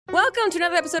Welcome to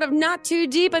another episode of Not Too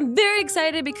Deep. I'm very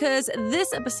excited because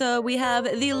this episode we have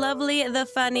the lovely, the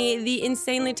funny, the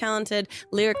insanely talented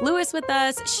Lyric Lewis with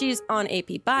us. She's on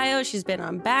AP Bio. She's been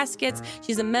on Baskets.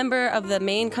 She's a member of the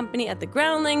main company at the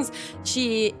Groundlings.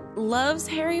 She loves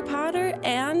Harry Potter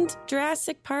and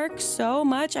Jurassic Park so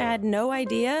much. I had no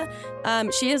idea.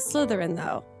 She is Slytherin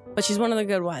though, but she's one of the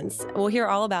good ones. We'll hear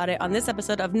all about it on this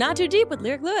episode of Not Too Deep with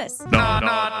Lyric Lewis.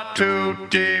 Not too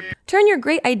deep. Turn your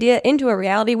great idea into a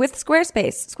reality with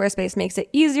Squarespace. Squarespace makes it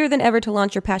easier than ever to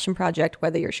launch your passion project,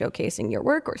 whether you're showcasing your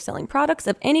work or selling products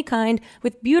of any kind.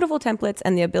 With beautiful templates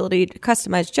and the ability to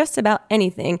customize just about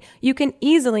anything, you can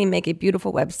easily make a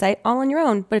beautiful website all on your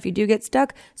own. But if you do get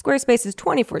stuck, Squarespace's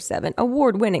 24/7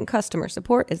 award-winning customer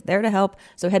support is there to help.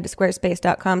 So head to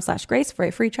squarespace.com/grace for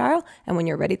a free trial. And when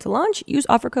you're ready to launch, use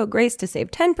offer code GRACE to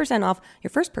save 10% off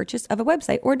your first purchase of a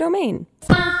website or domain.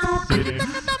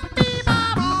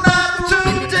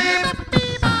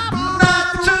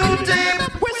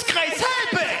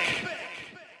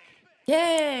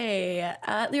 Yay!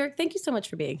 Lyric, thank you so much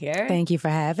for being here. Thank you for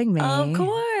having me. Of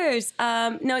course.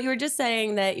 No, you were just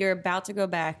saying that you're about to go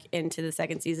back into the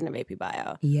second season of AP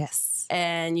Bio. Yes.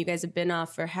 And you guys have been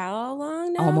off for how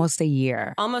long now? Almost a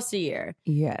year. Almost a year.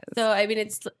 Yes. So, I mean,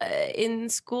 it's in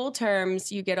school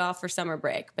terms, you get off for summer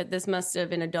break, but this must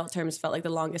have, in adult terms, felt like the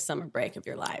longest summer break of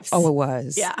your lives. Oh, it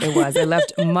was. Yeah. It was. It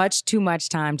left much too much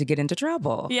time to get into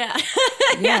trouble. Yeah.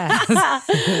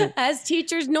 Yes. As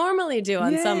teachers normally do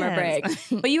on summer break. Yes.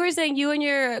 But you were saying you and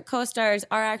your co-stars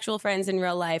are actual friends in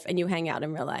real life and you hang out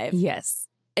in real life. Yes.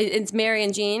 It's Mary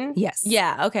and Jean? Yes.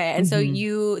 Yeah, okay. And so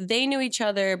they knew each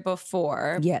other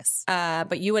before. Yes.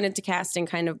 But you went into casting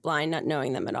kind of blind, not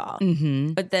knowing them at all.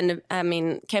 Mm-hmm. But then, I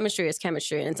mean, chemistry is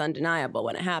chemistry and it's undeniable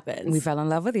when it happens. We fell in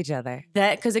love with each other.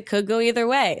 Because it could go either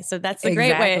way. So that's a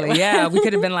great way. Yeah. We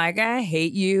could have been like, I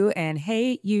hate you and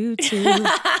hate you too.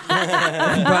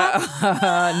 But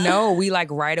no, we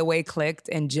like right away clicked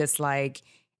and just like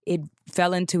it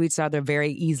fell into each other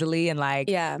very easily. And like,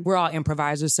 we're all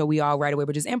improvisers. So we all right away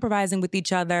were just improvising with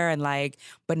each other and like,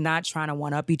 but not trying to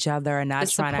one up each other and not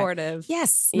it's trying supportive.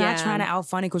 not trying to out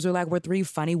funny because we're three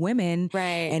funny women.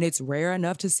 Right. And it's rare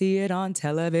enough to see it on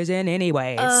television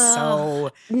anyway.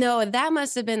 So. No, that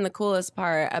must have been the coolest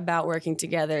part about working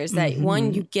together is that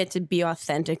one, you get to be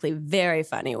authentically very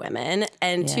funny women.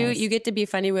 And two, you get to be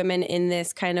funny women in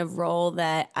this kind of role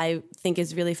that I think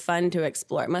is really fun to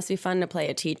explore. It must be fun to play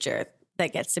a teacher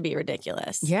that gets to be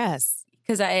ridiculous. Yes.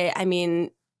 Because I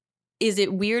mean, is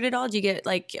it weird at all? Do you get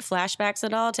like flashbacks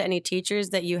at all to any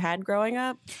teachers that you had growing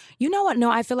up? You know what?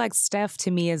 No, I feel like Steph to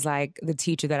me is like the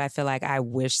teacher that I feel like I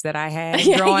wish that I had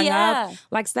growing up.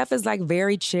 Like Steph is like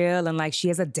very chill and like she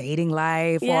has a dating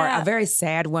life or a very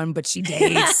sad one, but she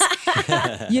dates,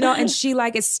 and she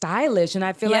like is stylish. And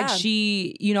I feel like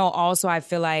she, also I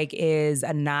feel like is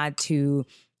a nod to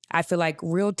I feel like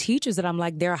real teachers that I'm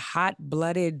like, they're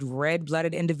hot-blooded,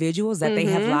 red-blooded individuals that they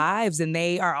have lives and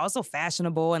they are also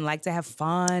fashionable and like to have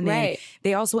fun. Right. And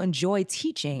they also enjoy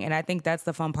teaching. And I think that's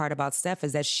the fun part about Steph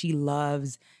is that she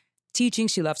loves teaching.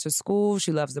 She loves her school.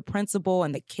 She loves the principal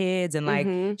and the kids. And like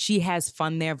she has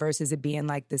fun there versus it being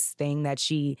like this thing that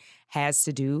she has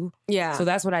to do. Yeah. So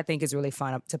that's what I think is really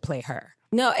fun to play her.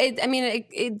 No,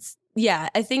 it's... Yeah,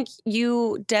 I think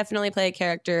you definitely play a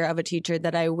character of a teacher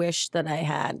that I wish that I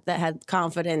had, that had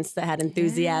confidence, that had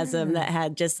enthusiasm, that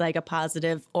had just like a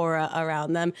positive aura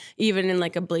around them, even in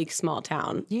like a bleak small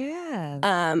town.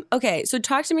 Yeah. Okay, so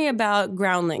talk to me about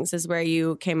Groundlings is where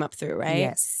you came up through, right?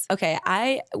 Yes. Okay,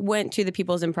 I went to the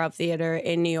People's Improv Theater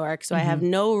in New York, so I have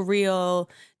no real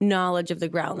knowledge of the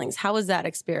Groundlings. How was that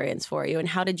experience for you, and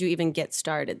how did you even get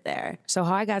started there? So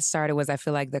how I got started was I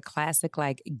feel like the classic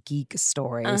like geek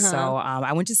story. So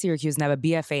I went to Syracuse and I have a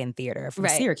BFA in theater from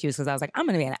Syracuse because I was like, I'm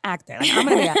going to be an actor. Like, I'm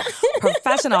going to be a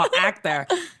professional actor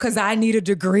because I need a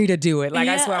degree to do it. Like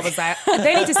I swear I was like,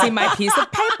 they need to see my piece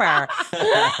of paper.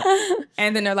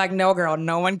 And then they're like, no, girl,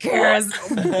 no one cares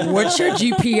what your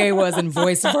GPA was in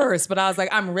voice verse. But I was like,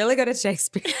 I'm really good at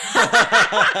Shakespeare.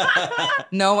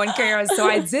 No one cares. So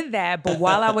I did that. But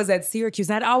while I was at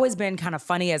Syracuse, and I'd always been kind of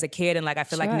funny as a kid. And like, I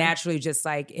feel like naturally just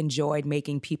like enjoyed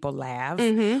making people laugh.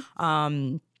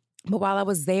 But while I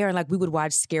was there, and like we would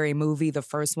watch Scary Movie, the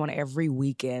first one every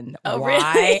weekend. Oh, why?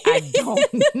 really? I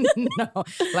don't know.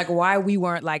 Like why we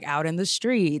weren't like out in the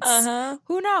streets.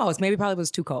 Who knows? Maybe probably was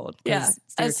too cold. Yeah.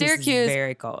 Syracuse is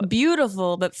very cold.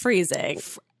 Beautiful, but freezing.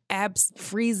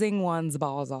 freezing one's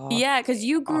balls off. Yeah, because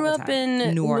you grew up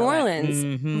in New Orleans.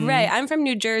 Mm-hmm. Right. I'm from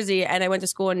New Jersey, and I went to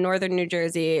school in northern New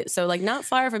Jersey. So, like, not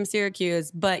far from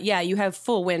Syracuse. But, yeah, you have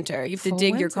full winter. You have to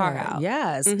dig your car out.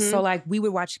 Yes. Mm-hmm. So, like, we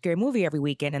would watch a scary movie every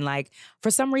weekend. And, like,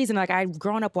 for some reason, like, I'd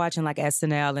grown up watching, like,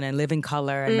 SNL and then Living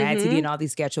Color and Mad TV and all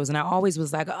these sketch shows. And I always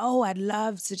was like, oh, I'd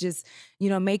love to just, you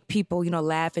know, make people, you know,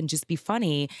 laugh and just be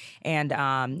funny.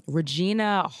 And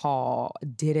Regina Hall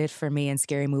did it for me in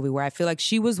Scary Movie, where I feel like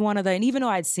she was one of the, and even though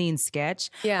I'd seen sketch,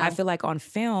 I feel like on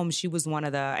film, she was one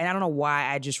of the, and I don't know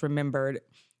why I just remembered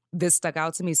this stuck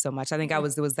out to me so much. I think it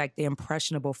was like the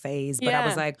impressionable phase, but I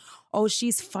was like, oh,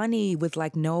 she's funny with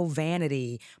like no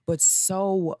vanity, but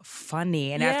so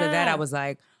funny. And after that, I was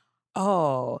like,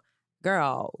 oh,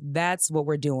 girl, that's what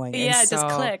we're doing. And it just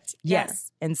clicked.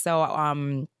 Yes. And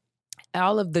so,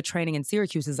 all of the training in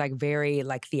Syracuse is like very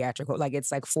like theatrical, like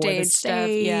it's like for the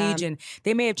stage, and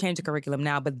they may have changed the curriculum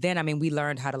now, but then I mean we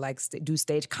learned how to like do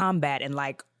stage combat and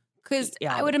like. Because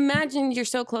I would imagine you're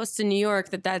so close to New York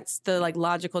that's the like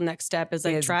logical next step is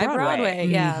like try Broadway.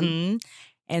 Yeah. Mm-hmm.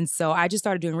 And so I just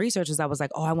started doing research as I was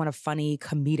like, oh, I want a funny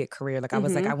comedic career. Like I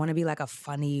was like, I want to be like a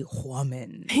funny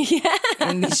woman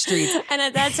in the streets. And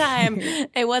at that time,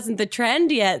 it wasn't the trend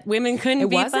yet. Women couldn't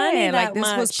be funny that this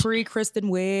much. was pre-Kristen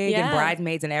Wiig and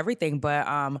Bridesmaids and everything. But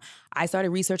I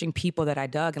started researching people that I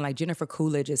dug, and like Jennifer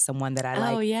Coolidge is someone that I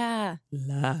like. Oh yeah,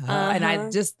 love. And I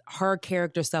just her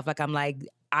character stuff. Like I'm like,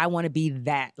 I want to be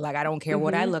that. Like I don't care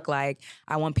what I look like.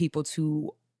 I want people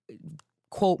to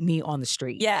quote me on the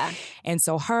street. Yeah. And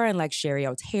so her and like Sherry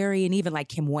O'Terry and even like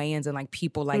Kim Wayans and like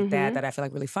people like that I feel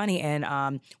like really funny.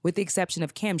 And with the exception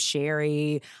of Kim,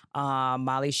 Sherry,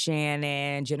 Molly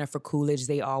Shannon, Jennifer Coolidge,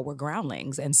 they all were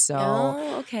groundlings. And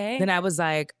so then I was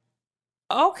like,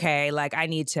 okay, like I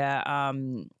need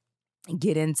to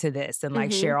get into this. And like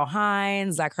Cheryl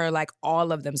Hines, like her, like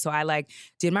all of them. So I like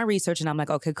did my research and I'm like,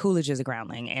 okay, Coolidge is a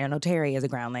groundling and O'Terry is a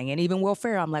groundling. And even Will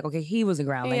Ferrell, I'm like, okay, he was a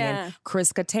groundling. And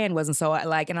Chris Kattan wasn't. So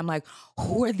like, and I'm like,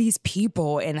 who are these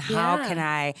people and how can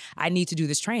I need to do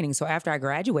this training. So after I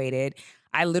graduated,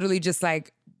 I literally just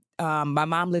like, my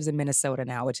mom lives in Minnesota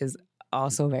now, which is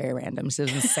also very random. She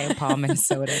was in St. Paul,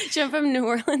 Minnesota. She went from New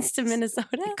Orleans to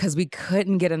Minnesota? Because we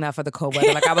couldn't get enough of the cold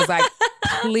weather. Like I was like,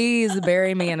 please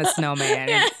bury me in a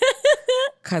snowman.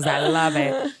 Because I love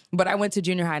it. But I went to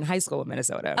junior high and high school in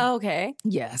Minnesota. Oh, okay.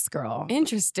 Yes, girl.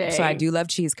 Interesting. So I do love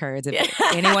cheese curds. If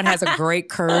anyone has a great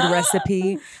curd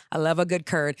recipe, I love a good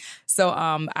curd. So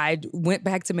I went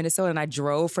back to Minnesota and I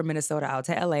drove from Minnesota out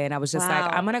to LA and I was just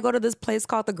like, I'm going to go to this place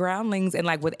called the Groundlings and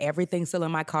like with everything still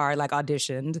in my car, like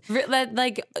auditioned.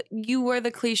 Like you were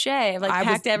the cliche, like I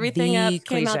packed everything up,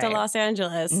 came out to Los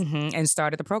Angeles. And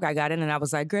started the program. I got in and I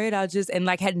was like, great, and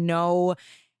like had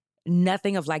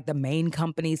nothing of like the main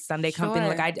company, Sunday company.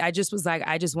 Like I just was like,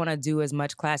 I just want to do as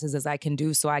much classes as I can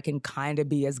do so I can kind of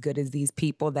be as good as these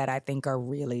people that I think are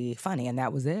really funny. And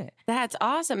that was it. That's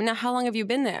awesome. Now, how long have you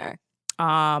been there?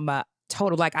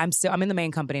 Total, like I'm in the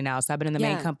main company now. So I've been in the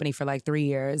main company for like 3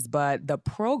 years, but the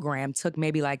program took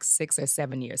maybe like 6 or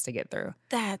 7 years to get through.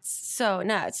 That's so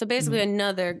nuts. So basically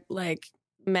another like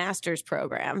master's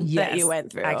program that you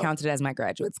went through. I counted it as my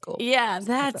graduate school. Yeah,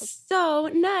 that's so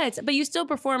nuts. But you still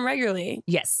perform regularly.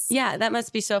 Yes. Yeah, that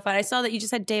must be so fun. I saw that you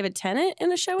just had David Tennant in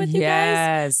the show with you guys.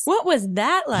 Yes. What was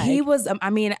that like? He was, I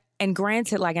mean, and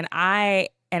granted, like, and I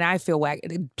feel whack.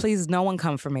 Please, no one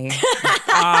come for me. You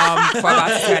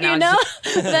know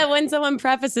that when someone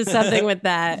prefaces something with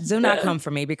that. Do not come for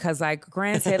me because, like,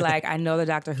 granted, like, I know the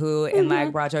Doctor Who and,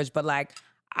 like, Broad Church, but, like,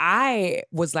 I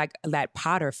was like that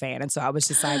Potter fan. And so I was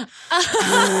just like, like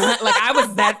I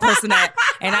was that person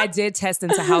and I did test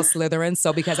into House Slytherin.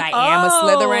 So because I am a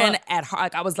Slytherin at heart,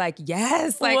 like, I was like,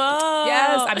 yes, like,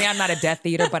 yes. I mean, I'm not a Death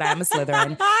Eater, but I am a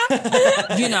Slytherin.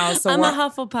 So I'm a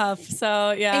Hufflepuff.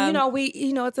 So yeah. And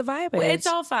it's a vibe. It's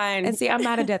all fine. And see, I'm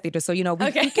not a Death Eater. So, we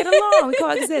get along. We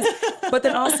coexist. But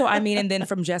then also, I mean, and then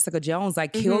from Jessica Jones,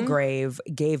 like Kilgrave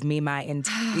gave me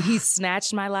he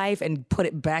snatched my life and put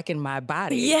it back in my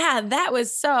body. Yeah, that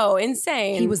was so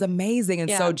insane. He was amazing. And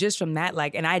so just from that,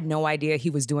 like, and I had no idea he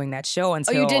was doing that show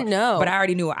until... Oh, you didn't know? But I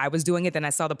already knew I was doing it. Then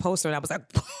I saw the poster and I was like...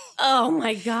 Oh,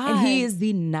 my God. And he is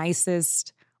the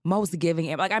nicest, most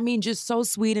giving. Like, I mean, just so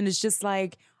sweet. And it's just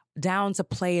like down to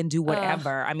play and do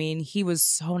whatever. I mean, he was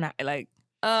so nice. Like...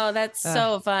 Oh, that's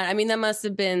so fun. I mean, that must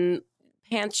have been...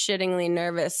 pants-shittingly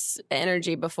nervous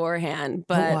energy beforehand,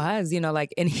 but it was,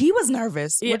 and he was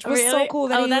nervous, which was so cool.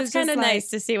 That's kind of nice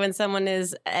to see when someone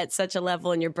is at such a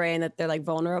level in your brain that they're like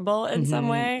vulnerable in some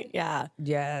way. Yeah.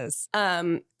 Yes.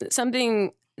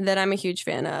 Something that I'm a huge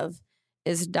fan of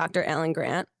is Dr. Alan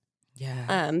Grant.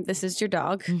 Yeah. This is your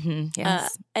dog.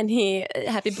 Yes. And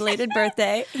happy belated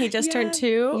birthday. He just turned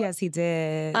 2. Yes, he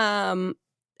did. How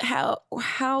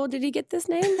did he get this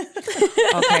name?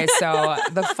 Okay, so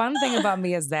the fun thing about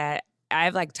me is that I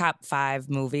have like top 5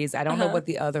 movies. I don't know what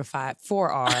the other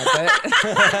 4 are,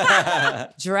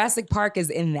 but Jurassic Park is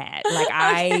in that. Like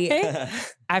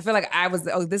I feel like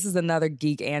this is another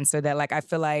geek answer that like I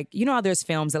feel like, you know how there's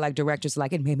films that like directors are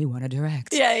like, it made me want to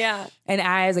direct. Yeah. And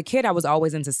as a kid, I was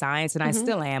always into science and I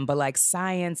still am, but like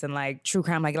science and like true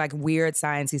crime, like weird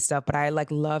sciencey stuff. But I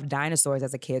like loved dinosaurs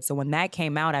as a kid. So when that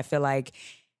came out, I feel like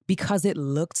because it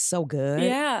looked so good.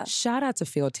 Yeah. Shout out to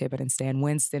Phil Tippett and Stan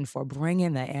Winston for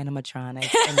bringing the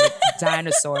animatronics and the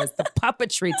dinosaurs, the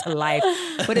puppetry to life.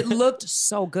 But it looked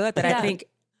so good that I think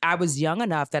I was young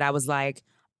enough that I was like,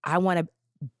 I want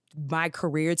my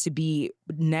career to be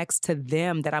next to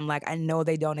them that I'm like, I know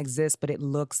they don't exist, but it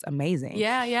looks amazing.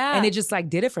 Yeah. And it just like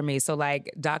did it for me. So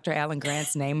like Dr. Alan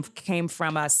Grant's name came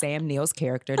from Sam Neill's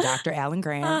character, Dr. Alan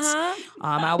Grant.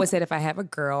 I always said if I have a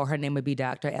girl, her name would be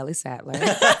Dr. Ellie Sattler.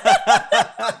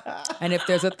 And if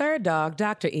there's a third dog,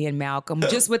 Dr. Ian Malcolm,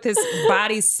 just with his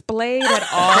body splayed at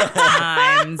all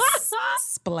times.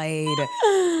 Splayed.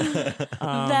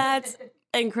 That's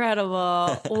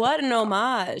incredible. What an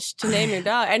homage to name your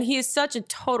dog. And he's such a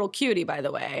total cutie, by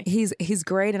the way. He's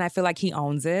great, and I feel like he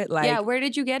owns it. Like, yeah, where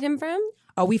did you get him from?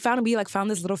 Oh, we found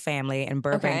this little family in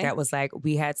Burbank that was like,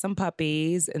 we had some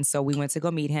puppies, and so we went to go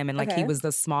meet him, and like he was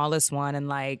the smallest one, and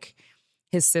like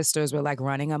his sisters were like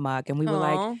running amok, and we were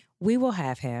like, we will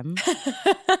have him.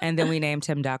 And then we named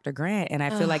him Dr. Grant. And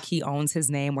I feel like he owns his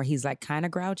name where he's like kind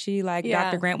of grouchy. Like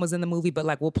Dr. Grant was in the movie, but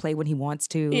like we'll play when he wants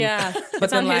to. Yeah.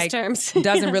 But then on his like terms.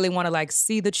 doesn't really want to like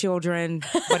see the children,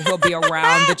 but he'll be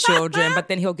around the children. But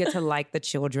then he'll get to like the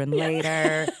children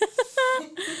later.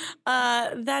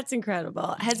 That's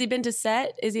incredible. Has he been to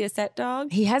set? Is he a set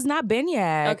dog? He has not been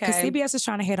yet. Because Okay. CBS is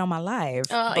trying to hit on my life.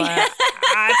 Oh, But yeah.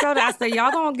 I told her, I said,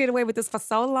 y'all gonna get away with this for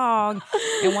so long.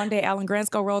 And one day Alan Grant's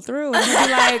gonna roll through. And he'll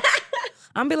be like,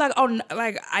 I'm be like, oh,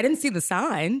 like, I didn't see the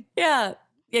sign. Yeah.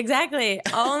 Exactly.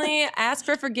 Only ask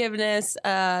for forgiveness.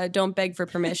 Don't beg for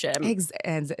permission.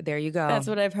 And there you go. That's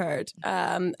what I've heard.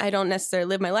 I don't necessarily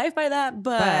live my life by that,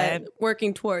 but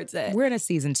working towards it. We're in a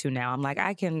season 2 now. I'm like,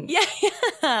 I can.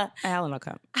 Yeah. Alan will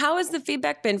come. How has the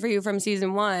feedback been for you from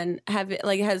season 1?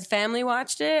 Has family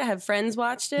watched it? Have friends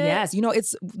watched it? Yes. You know,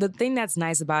 it's the thing that's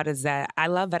nice about it is that I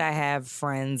love that I have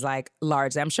friends like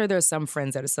large. I'm sure there's some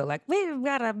friends that are still like, we've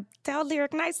got to tell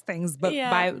Lyric nice things. But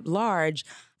by large,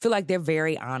 I feel like they're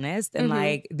very honest, and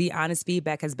like the honest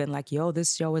feedback has been like, yo,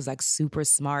 this show is like super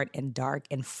smart and dark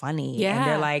and funny. Yeah. And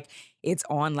they're like, it's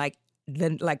on like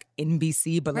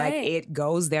NBC, but like it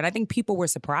goes there. And I think people were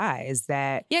surprised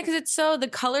that. Yeah, because the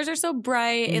colors are so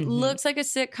bright. It looks like a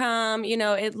sitcom. You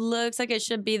know, it looks like it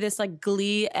should be this like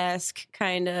Glee-esque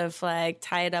kind of like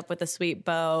tie it up with a sweet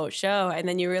bow show. And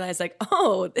then you realize like,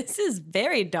 oh, this is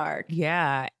very dark.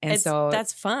 Yeah. And so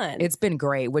that's fun. It's been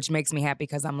great, which makes me happy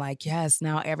because I'm like, yes,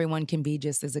 now everyone can be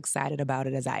just as excited about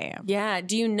it as I am. Yeah.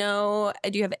 Do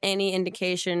you have any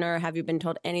indication or have you been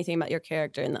told anything about your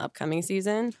character in the upcoming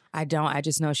season? I don't. I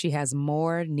just know she has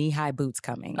more knee-high boots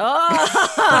coming. Oh!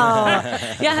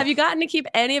 Yeah. Have you gotten to keep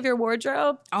any of your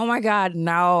wardrobe? Oh my God,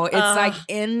 no. It's like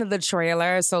in the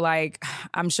trailer. So like,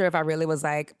 I'm sure if I really was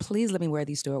like, please let me wear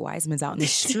these Stuart Weitzmans out in the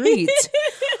street.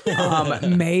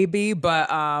 Maybe,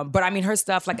 but I mean, her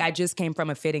stuff, like I just came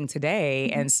from a fitting today.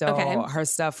 And so her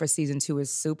stuff for season 2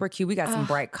 is super cute. We got some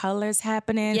bright colors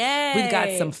happening. Yay. We've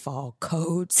got some fall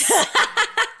coats.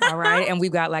 All right. And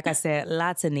we've got, like I said,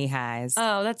 lots of knee highs.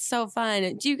 Oh, that's so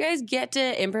fun. Do you guys get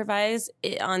to improvise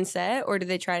it on set or do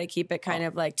they try to keep it kind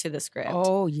of like to the script?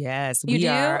 Oh, yes. You we do?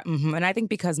 are. Mm-hmm. And I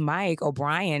think because Mike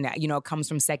O'Brien, comes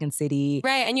from Second City.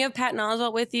 Right. And you have Patton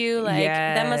Oswalt with you. Like,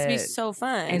 that must be so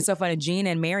fun. And so fun. And Gene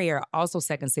and Mary are also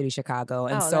Second City, Chicago.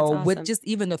 And that's so awesome. with just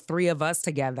even the 3 of us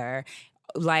together,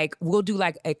 like we'll do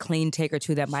like a clean take or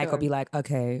 2 that Mike will be like,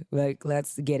 okay, like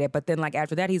let's get it. But then like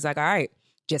after that, he's like, all right,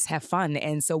 just have fun.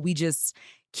 And so we just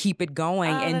keep it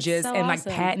going and just so and like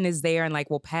awesome. Patton is there and like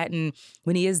Patton,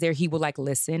 when he is there, he will like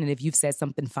listen. And if you've said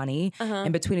something funny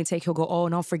in between a take, he'll go, oh,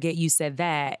 don't forget you said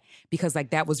that because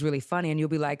like that was really funny. And you'll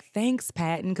be like, thanks,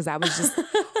 Patton, because I was just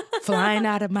flying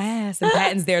out of my ass. And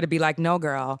Patton's there to be like, no,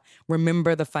 girl,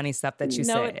 remember the funny stuff that you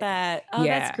Note said. that. Oh,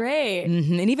 that's great.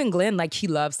 Mm-hmm. And even Glenn, like he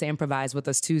loves to improvise with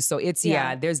us too. So it's,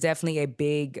 there's definitely a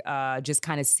big, just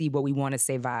kind of see what we want to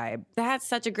say vibe. That's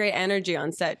such a great energy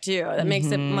on set too. That makes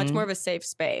it much more of a safe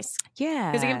space.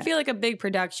 Yeah. Because it can feel like a big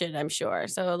production, I'm sure.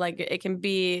 So like it can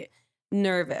be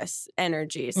nervous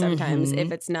energy sometimes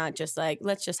if it's not just like,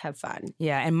 let's just have fun.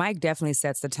 Yeah, and Mike definitely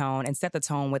sets the tone and set the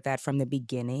tone with that from the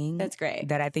beginning. That's great.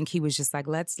 That I think he was just like,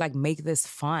 let's like make this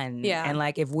fun. Yeah. And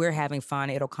like if we're having fun,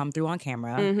 it'll come through on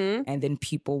camera and then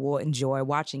people will enjoy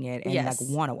watching it and like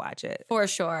want to watch it. For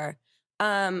sure.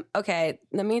 Okay,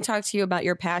 let me talk to you about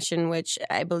your passion, which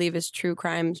I believe is true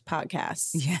crimes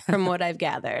podcasts. Yeah. From what I've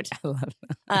gathered. I love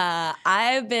that.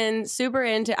 I've been super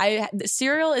into.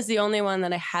 Serial is the only one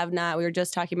that I have not. We were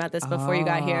just talking about this before you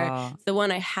got here. It's the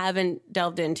one I haven't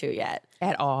delved into yet.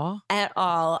 At all? At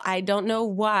all. I don't know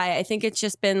why. I think it's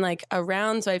just been like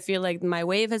around, so I feel like my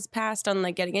wave has passed on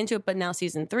like getting into it, but now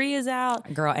season 3 is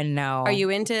out. Girl, and no. Are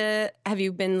you into, have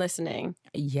you been listening?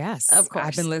 Yes. Of course.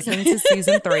 I've been listening to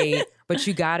season 3, but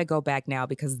you got to go back now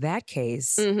because that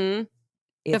case. The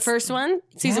first one?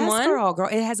 Season 1? Girl,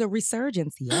 it has a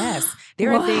resurgence. Yes.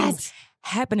 There are things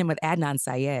happening with Adnan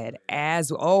Syed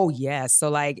yes. So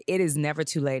like it is never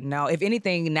too late. No, if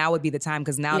anything, now would be the time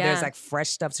because now there's like fresh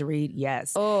stuff to read.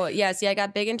 Yes. Oh, yes. Yeah, I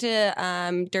got big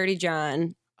into Dirty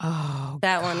John. Oh,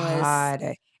 that God.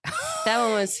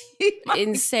 one was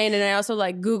insane. And I also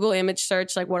like Google image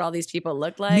search like what all these people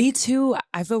look like. Me too.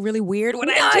 I feel really weird when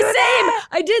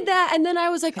I did that. And then I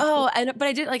was like, but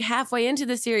I did like halfway into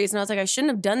the series and I was like, I shouldn't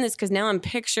have done this because now I'm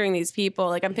picturing these people.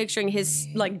 Like I'm picturing his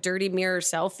like dirty mirror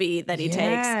selfie that he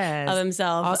takes of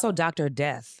himself. Also Dr.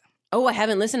 Death. Oh, I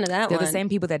haven't listened to that They're one. the same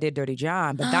people that did Dirty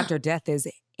John, but Dr. Death is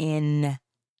insane.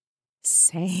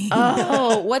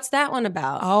 Oh, what's that one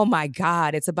about? Oh my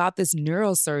God. It's about this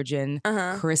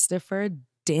neurosurgeon, Christopher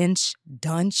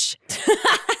Dunch.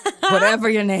 Whatever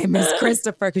your name is,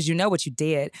 Christopher, because you know what you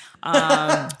did.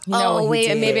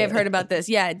 Maybe I've heard about this.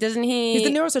 Yeah, doesn't he? He's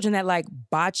the neurosurgeon that like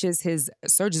botches his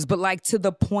surgeries, but like to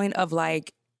the point of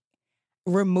like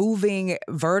removing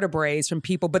vertebrae from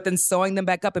people, but then sewing them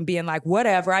back up and being like,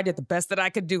 whatever, I did the best that I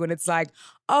could do. And it's like,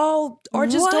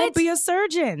 don't be a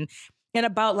surgeon. And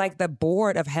about like the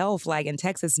board of health, like in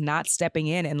Texas, not stepping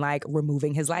in and like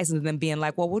removing his license and then being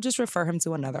like, well, we'll just refer him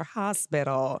to another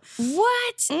hospital.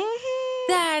 What? Mm-hmm.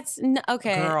 That's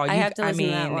okay. Girl, I have to listen to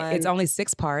that one. It's only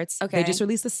 6 parts. Okay. They just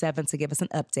released the 7th to give us an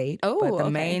update. Oh, but the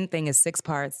main thing is 6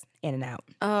 parts, in and out.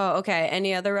 Oh, okay.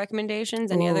 Any other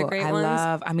recommendations? Any other great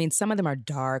ones? Some of them are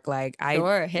dark. Like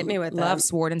hit me with them. Love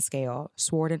Sword and Scale.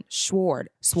 Sword and Scale.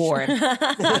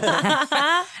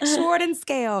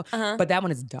 But that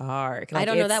one is dark. Like, I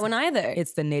don't know that one either.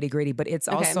 It's the nitty gritty, but it's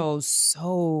also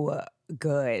so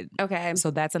good. Okay.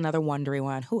 So that's another wondery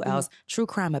one. Who else? True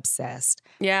Crime Obsessed.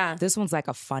 Yeah. This one's like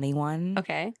a funny one.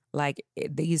 Okay. Like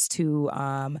these two,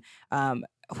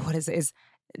 what is it? Is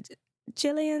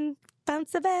Jillian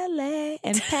Fonsavelli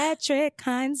and Patrick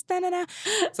Hines.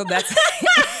 So that's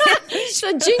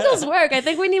so jingles work. I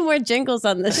think we need more jingles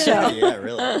on this show. Yeah,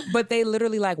 really. But they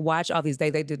literally like watch all these.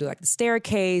 They did like The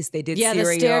Staircase. They did The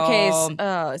Staircase.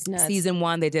 Oh, it's nuts. Season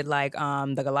 1, they did like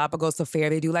the Galapagos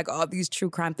Affair. They do like all these true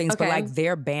crime things, but like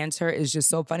their banter is just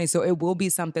so funny. So it will be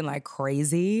something like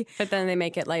crazy, but then they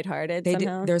make it lighthearted.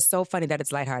 They're so funny that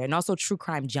it's lighthearted, and also True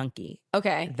Crime Junkie.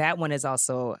 Okay, that one is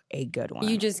also a good one.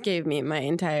 You just gave me my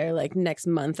entire like next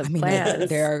month of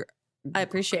plans. I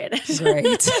appreciate it.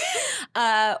 Great.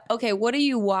 Okay, what are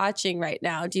you watching right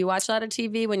now? Do you watch a lot of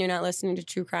TV when you're not listening to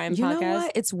true crime podcasts? You know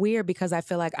what? It's weird because I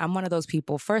feel like I'm one of those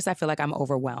people. First, I feel like I'm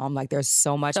overwhelmed. Like there's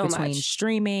so much between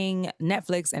streaming,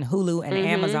 Netflix and Hulu and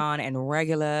Amazon and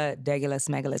regular,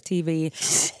 smegula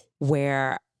TV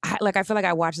where I feel like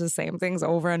I watch the same things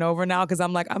over and over now because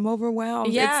I'm like, I'm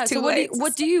overwhelmed. Yeah, it's too late.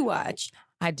 What do you watch?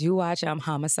 I do watch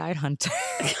Homicide Hunter.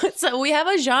 So we have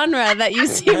a genre that you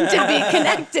seem to be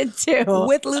connected to.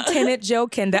 With Lieutenant Joe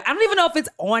Kenda. I don't even know if it's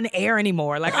on air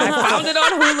anymore. Like I found it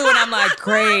on Hulu and I'm like,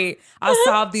 great, I'll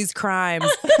solve these crimes.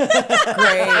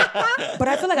 Great. But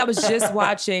I feel like I was just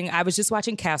watching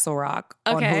Castle Rock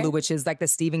on Hulu, which is like the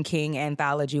Stephen King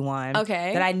anthology one.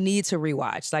 Okay. That I need to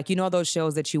rewatch. Like, you know those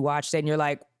shows that you watched and you're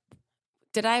like,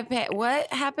 did I pay? What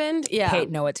happened? Yeah.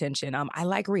 Paid no attention. I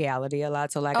like reality a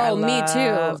lot. So like, I love me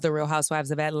too. The Real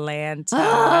Housewives of Atlanta.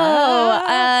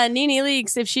 Nene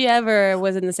Leakes, if she ever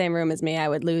was in the same room as me, I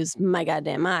would lose my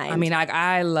goddamn mind. I mean, like,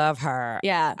 I love her.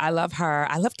 Yeah. I love her.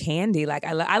 I love Candy. Like,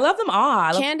 I love them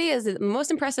all. Candy is the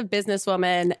most impressive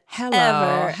businesswoman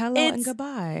ever. And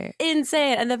goodbye.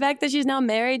 Insane. And the fact that she's now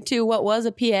married to what was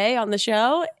a PA on the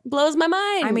show blows my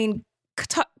mind. I mean,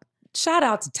 shout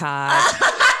out to Todd.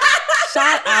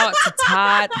 Shout out to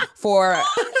Todd for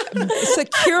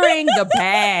securing the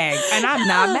bag, and I'm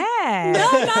not mad.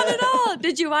 No, not at all.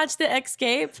 Did you watch The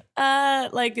Escape?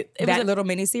 That little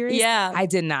miniseries? Yeah, I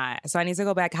did not. So I need to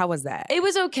go back. How was that? It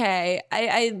was okay.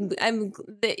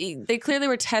 They clearly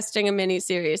were testing a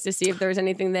miniseries to see if there was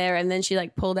anything there, and then she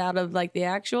like pulled out of like the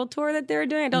actual tour that they were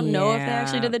doing. I don't know if they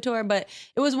actually did the tour, but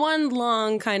it was one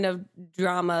long kind of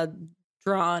drama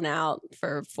drawn out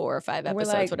for 4 or 5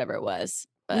 episodes, whatever it was.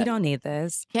 But we don't need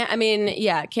this.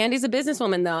 Candy's a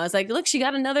businesswoman, though. I was like, look, she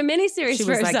got another miniseries She for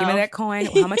was herself. like, give me that coin.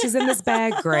 How much is in this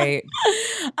bag? Great.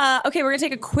 Okay, we're going to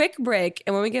take a quick break.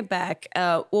 And when we get back,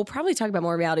 we'll probably talk about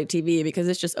more reality TV because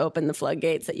it's just opened the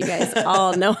floodgates that you guys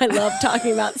all know I love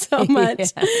talking about so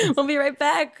much. Yeah. We'll be right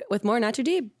back with more Not Too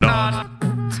Deep. Not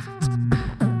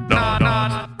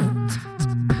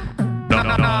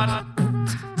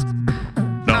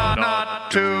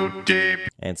Too Deep.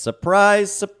 And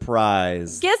surprise,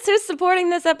 surprise. Guess who's supporting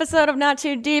this episode of Not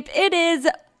Too Deep? It is,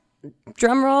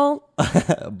 drumroll,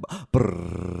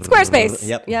 Squarespace.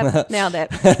 Yep, nailed it.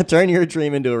 Turn your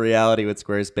dream into a reality with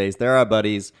Squarespace. They're our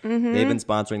buddies. Mm-hmm. They've been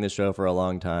sponsoring the show for a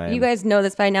long time. You guys know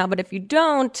this by now, but if you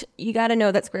don't, you got to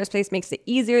know that Squarespace makes it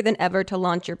easier than ever to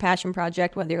launch your passion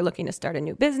project, whether you're looking to start a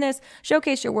new business,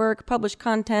 showcase your work, publish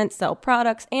content, sell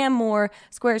products, and more.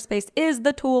 Squarespace is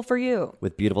the tool for you.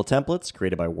 With beautiful templates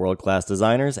created by world-class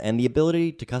designers and the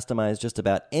ability to customize just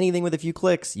about anything with a few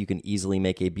clicks, you can easily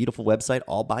make a beautiful website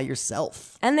all by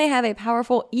yourself. And they have a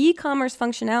powerful e-commerce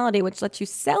functionality which lets you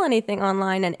sell anything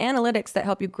online and analytics that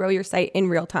help you grow your site in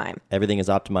real time. Everything is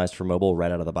optimized for mobile right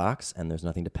out of the box, and there's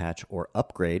nothing to patch or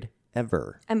upgrade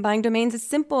ever. And buying domains is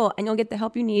simple, and you'll get the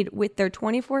help you need with their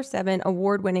 24/7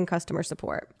 award-winning customer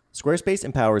support. Squarespace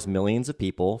empowers millions of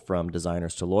people, from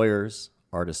designers to lawyers,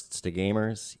 artists to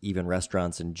gamers, even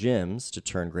restaurants and gyms, to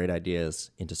turn great ideas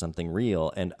into something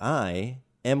real, and I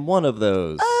am one of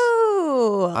those.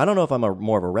 Oh! I don't know if I'm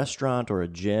more of a restaurant or a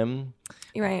gym.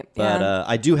 You're right. But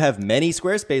I do have many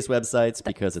Squarespace websites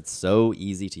because it's so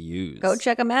easy to use. Go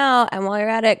check them out. And while you're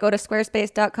at it, go to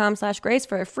squarespace.com/grace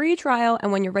for a free trial.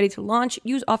 And when you're ready to launch,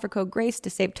 use offer code GRACE to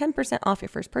save 10% off your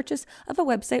first purchase of a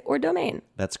website or domain.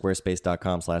 That's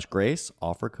squarespace.com/grace,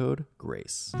 offer code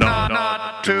GRACE.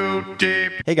 Not Too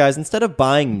Deep. Hey guys, instead of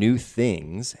buying new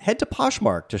things, head to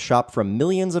Poshmark to shop from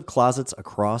millions of closets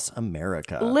across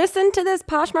America. Listen to this.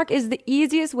 Poshmark is the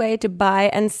easiest way to buy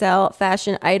and sell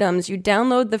fashion items. You download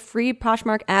the free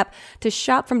Poshmark app to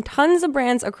shop from tons of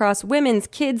brands across women's,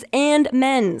 kids, and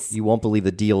men's. You won't believe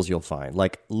the deals you'll find,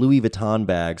 like Louis Vuitton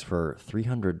bags for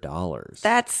 $300.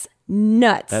 That's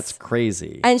nuts. That's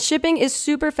crazy. And shipping is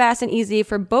super fast and easy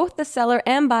for both the seller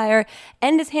and buyer,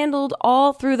 and is handled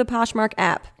all through the Poshmark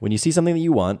app. When you see something that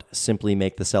you want, simply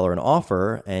make the seller an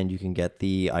offer and you can get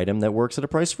the item that works at a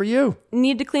price for you.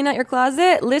 Need to clean out your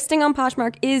closet? Listing on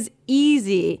Poshmark is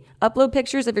easy. Upload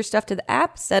pictures of your stuff to the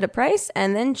app, set a price,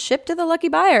 and then ship to the lucky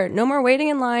buyer. No more waiting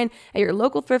in line at your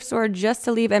local thrift store just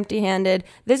to leave empty-handed.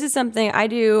 This is something I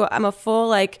do. I'm a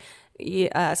full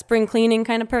spring cleaning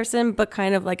kind of person, but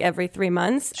kind of like every 3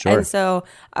 months. Sure. And so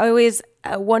I always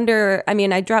wonder,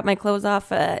 I drop my clothes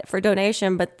off for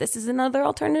donation, but this is another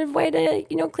alternative way to,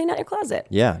 clean out your closet.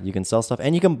 Yeah, you can sell stuff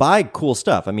and you can buy cool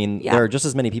stuff. There are just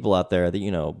as many people out there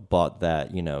that, bought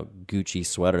that, Gucci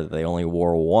sweater that they only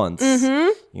wore once. Mm-hmm.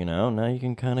 Now you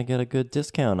can kind of get a good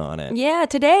discount on it. Yeah,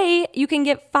 today you can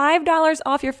get $5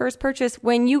 off your first purchase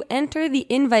when you enter the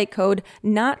invite code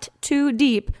Not Too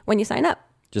Deep when you sign up.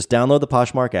 Just download the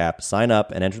Poshmark app, sign up,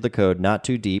 and enter the code Not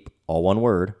Too Deep, all one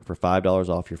word, for $5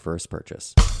 off your first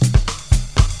purchase.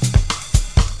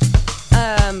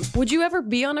 Would you ever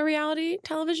be on a reality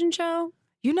television show?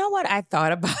 You know what? I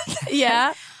thought about that.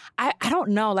 Yeah. I don't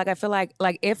know. I feel like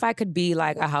if I could be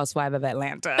like a housewife of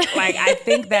Atlanta, I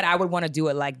think that I would want to do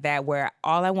it like that, where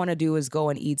all I want to do is go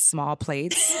and eat small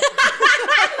plates.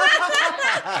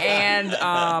 and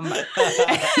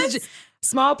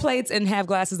small plates and have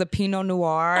glasses of Pinot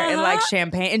Noir and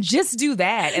champagne and just do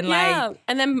that. And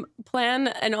and then plan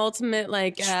an ultimate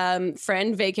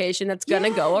friend vacation that's going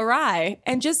to go awry.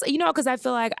 And just, because I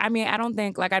feel like, I don't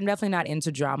think, I'm definitely not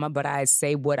into drama, but I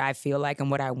say what I feel like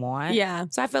and what I want. Yeah.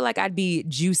 So I feel like I'd be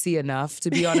juicy enough to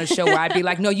be on a show where I'd be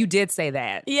like, no, you did say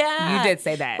that. Yeah. You did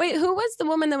say that. Wait, who was the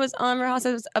woman that was on Real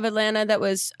Housewives of Atlanta that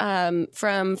was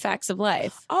from Facts of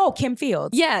Life? Oh, Kim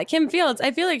Fields. Yeah, Kim Fields. I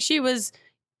feel like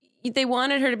they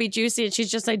wanted her to be juicy, and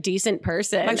she's just a decent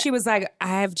person. She was like,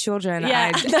 I have children.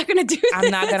 Yeah, I'm not going to do this.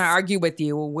 I'm not going to argue with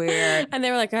you. And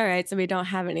they were like, all right, so we don't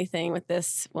have anything with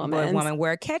this woman.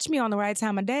 Where catch me on the right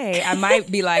time of day. I might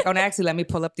be like, actually, let me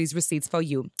pull up these receipts for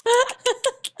you.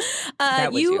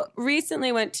 You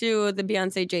recently went to the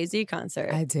Beyonce Jay-Z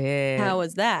concert. I did. How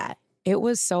was that? It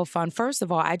was so fun. First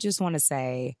of all, I just want to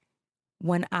say,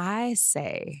 when I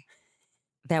say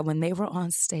that when they were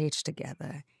on stage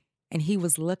together and he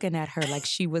was looking at her like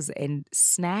she was in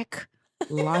snack,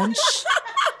 lunch,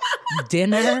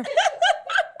 dinner,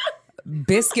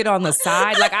 biscuit on the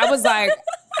side, like I was like,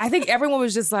 I think everyone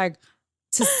was just like,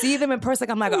 to see them in person, like,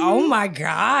 I'm like, oh my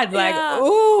God, like,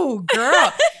 ooh,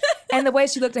 girl. And the way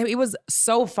she looked at him, it was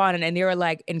so fun. And they were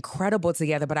like incredible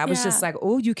together. But I was just like,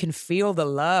 oh, you can feel the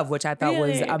love, which I thought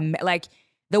was like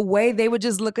the way they would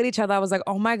just look at each other. I was like,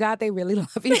 oh my God, they really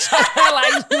love each other.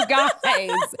 Like, you guys,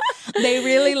 they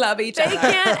really love each other. They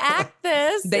can't act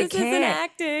this. They this can't. isn't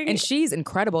acting. And she's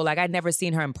incredible. Like, I'd never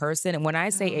seen her in person. And when I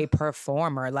say a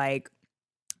performer, like,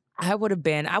 I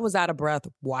was out of breath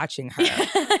watching her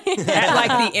at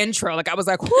like the intro. Like I was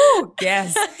like, whoo,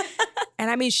 yes. And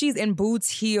I mean, she's in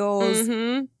boots, heels.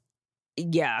 Mm-hmm.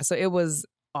 Yeah, so it was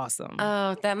awesome.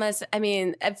 Oh,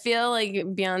 I feel like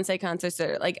Beyonce concerts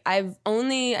are like, I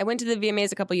went to the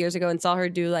VMAs a couple years ago and saw her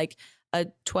do like a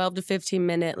 12 to 15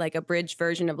 minute, like abridged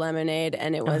version of Lemonade.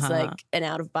 And it was like an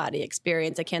out of body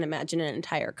experience. I can't imagine an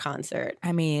entire concert.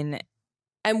 I mean.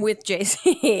 I'm with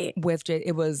JC.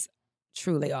 It was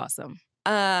truly awesome.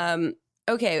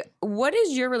 Okay, what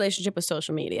is your relationship with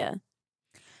social media?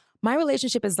 My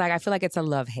relationship is like, I feel like it's a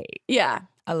love-hate. Yeah.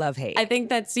 A love-hate. I think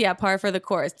that's, par for the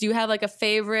course. Do you have like a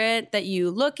favorite that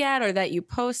you look at or that you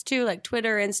post to, like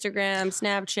Twitter, Instagram,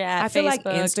 Snapchat, I feel Facebook?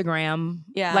 like Instagram.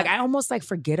 Yeah. Like I almost like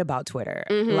forget about Twitter.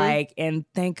 Mm-hmm. Like, and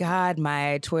thank God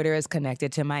my Twitter is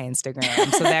connected to my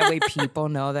Instagram. So that way people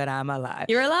know that I'm alive.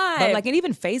 You're alive. But like, and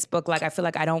even Facebook, like I feel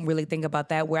like I don't really think about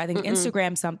that, where I think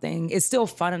Instagram something is still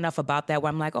fun enough about that,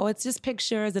 where I'm like, oh, it's just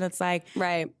pictures. And it's like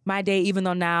my day, even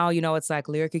though now, it's like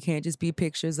Lyrica can't just be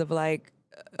pictures of like,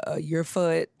 your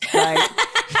foot, like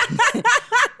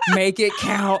make it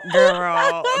count,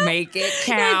 girl. Make it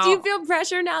count. Yeah, do you feel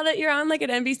pressure now that you're on like an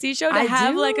NBC show to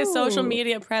have like a social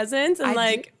media presence and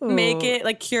make it,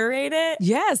 like curate it?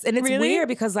 Yes, and it's weird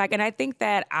because like, and I think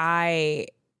that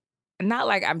not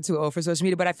like I'm too old for social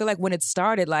media, but I feel like when it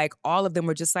started, like all of them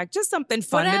were just like, just something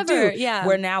fun to do. Yeah.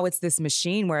 Where now it's this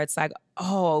machine where it's like,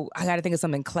 oh, I got to think of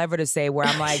something clever to say, where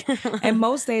I'm like, and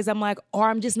most days I'm like, or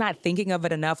I'm just not thinking of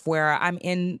it enough, where I'm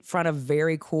in front of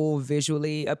very cool,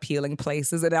 visually appealing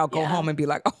places, and I'll go home and be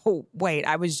like, oh, wait,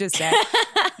 I was just at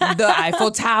the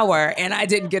Eiffel Tower and I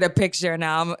didn't get a picture.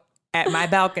 Now I'm at my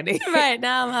balcony. Right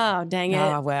now, oh, dang it.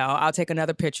 Oh, well, I'll take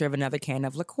another picture of another can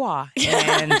of La Croix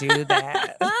and do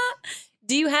that.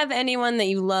 Do you have anyone that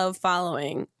you love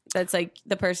following that's like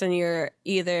the person you're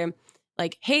either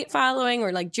like hate following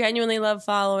or like genuinely love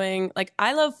following? Like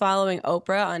I love following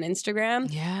Oprah on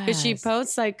Instagram. Yeah. Because she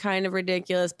posts like kind of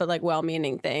ridiculous but like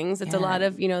well-meaning things. It's a lot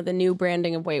of, the new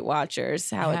branding of Weight Watchers,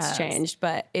 how it's changed,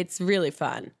 but it's really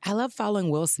fun. I love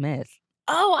following Will Smith.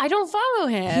 Oh, I don't follow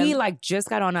him. He like just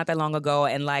got on not that long ago,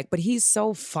 and like, but he's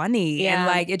so funny. And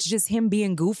like, it's just him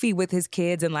being goofy with his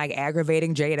kids and like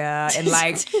aggravating Jada. And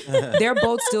like, they're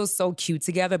both still so cute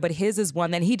together, but his is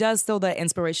one that he does still the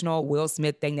inspirational Will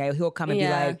Smith thing that he'll come and be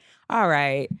like, all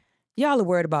right, y'all are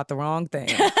worried about the wrong thing.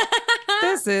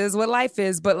 This is what life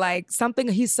is. But like something,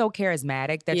 he's so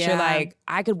charismatic that you're like,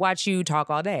 I could watch you talk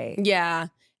all day. Yeah.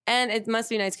 And it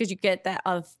must be nice because you get that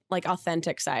like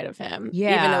authentic side of him.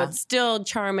 Yeah. Even though it's still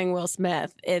charming Will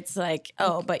Smith, it's like,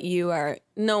 oh, but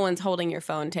no one's holding your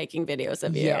phone taking videos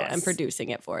of you and producing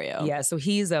it for you. Yeah, so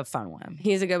he's a fun one.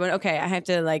 He's a good one. Okay, I have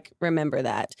to like remember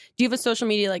that. Do you have a social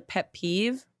media like pet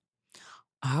peeve?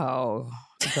 Oh,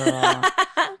 girl.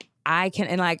 I can,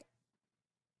 and like,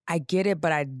 I get it,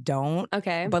 but I don't.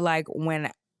 Okay. But like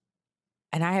and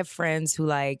I have friends who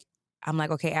like, I'm like,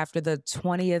 okay, after the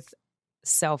 20th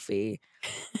selfie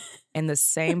in the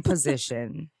same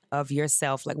position of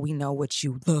yourself, like we know what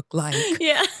you look like.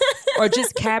 Yeah. Or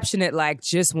just caption it like,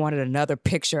 just wanted another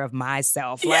picture of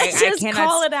myself. Yeah, like just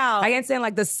call it out. I can't say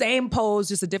like the same pose,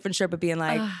 just a different shirt, but being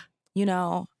like,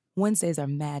 Wednesdays are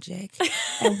magic.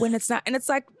 And when it's not, and it's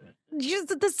like, just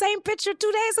the same picture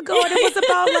 2 days ago, and it was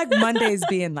about like Mondays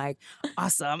being like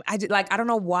awesome. I don't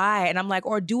know why, and I'm like,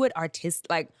 or do it artistic,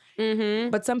 like.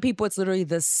 Mm-hmm. But some people, it's literally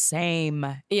the same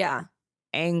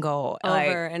angle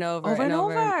over and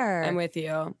over. I'm with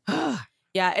you.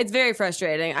 Yeah, it's very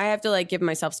frustrating. I have to like give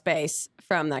myself space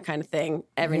from that kind of thing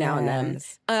every now and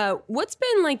then. What's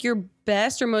been like your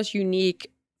best or most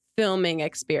unique filming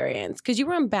experience? Because you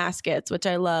were on Baskets, which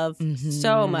I love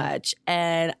so much,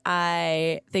 and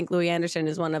I think Louie Anderson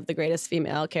is one of the greatest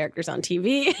female characters on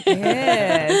TV.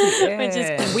 Yes, which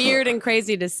is weird and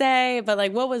crazy to say, but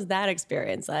like, what was that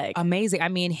experience like? Amazing. I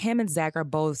mean, him and Zach are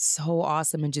both so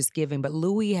awesome and just giving, but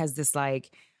Louie has this like,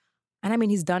 And I mean,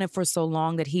 he's done it for so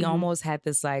long that he almost had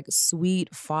this like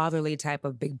sweet fatherly type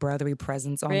of big brothery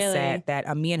presence on set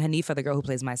that me and Hanifa, the girl who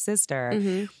plays my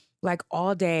sister, like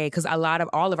all day, because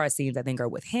all of our scenes I think are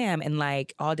with him, and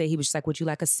like all day he was just like, would you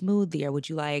like a smoothie, or would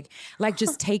you like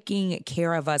just taking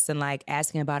care of us and like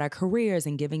asking about our careers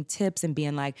and giving tips and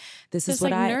being like, this is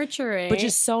what like nurturing, but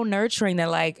just so nurturing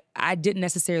that like I didn't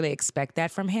necessarily expect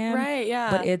that from him, right? Yeah,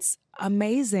 but it's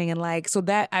amazing. And like, so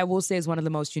that I will say is one of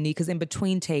the most unique, because in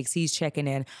between takes he's checking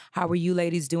in, how are you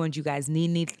ladies doing, do you guys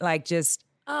need like just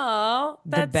oh,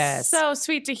 that's the best. So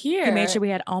sweet to hear. He made sure we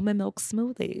had almond milk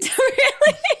smoothies.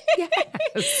 Really?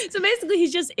 Yes. So basically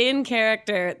he's just in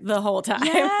character the whole time.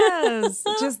 Yes.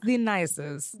 Just the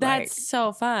nicest. That's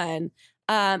so fun.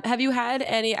 Have you had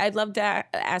any, I'd love to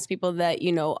ask people that,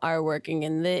 you know, are working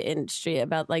in the industry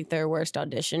about like their worst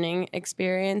auditioning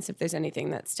experience, if there's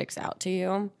anything that sticks out to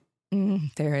you.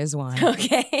 There is one.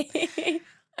 Okay.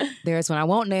 There's one. I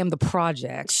won't name the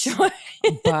project. Sure.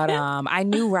 But I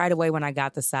knew right away when I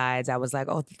got the sides, I was like,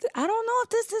 oh, I don't know if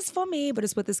this is for me, but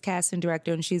it's with this casting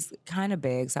director and she's kind of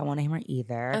big, so I won't name her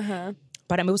either.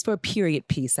 But it was for a period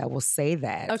piece, I will say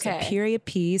that. Okay. It was a period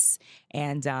piece.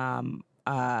 And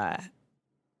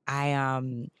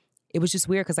it was just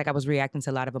weird because like I was reacting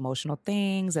to a lot of emotional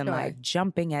things and like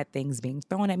jumping at things being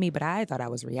thrown at me, but I thought I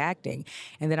was reacting.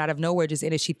 And then out of nowhere, just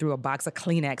in it, she threw a box of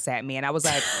Kleenex at me. And I was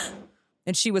like,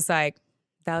 and she was like,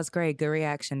 that was great. Good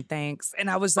reaction. Thanks. And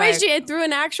I was like, wait, she threw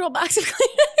an actual box of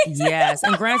Kleenex? Yes.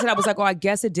 And granted, I was like, oh, I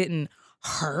guess it didn't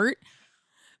hurt.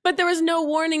 But there was no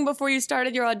warning before you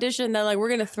started your audition that like, we're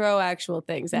going to throw actual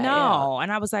things at you. No.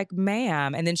 And I was like,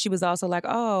 ma'am. And then she was also like,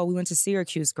 oh, we went to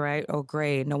Syracuse, great. Oh,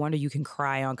 great. No wonder you can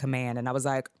cry on command. And I was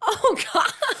like, oh,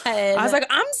 God. I was like,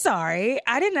 I'm sorry.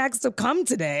 I didn't ask to come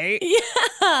today.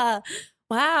 Yeah.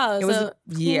 Wow. It was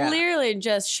clearly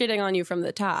just shitting on you from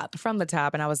the top. From the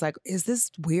top. And I was like, is this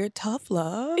weird, tough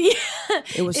love? Yeah.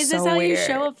 It was Is so this how weird. you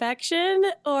show affection?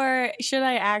 Or should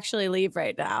I actually leave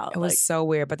right now? It was so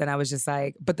weird. But then I was just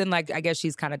like, I guess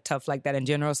she's kind of tough like that in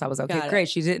general. So I was like, okay, great.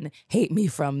 She didn't hate me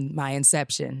from my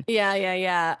inception.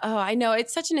 Yeah. Oh, I know.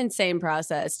 It's such an insane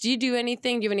process. Do you do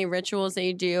anything? Do you have any rituals that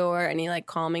you do or any like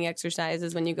calming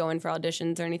exercises when you go in for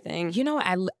auditions or anything? You know,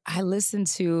 I listen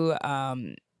to...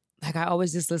 like I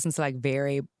always just listen to like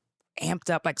very amped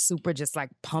up, like super just like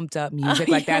pumped up music.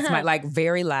 Like that's my like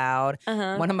very loud.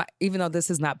 One of my, even though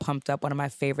this is not pumped up, one of my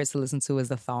favorites to listen to is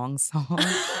the thong song.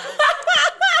 Because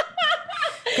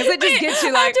it just gets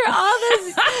you like after all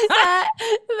this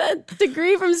that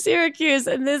degree from Syracuse,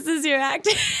 and this is your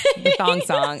acting. The thong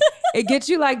song. It gets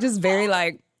you like just very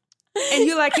like. And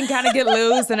you like can kind of get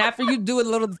loose, and after you do a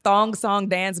little thong song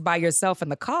dance by yourself in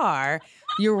the car,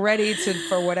 you're ready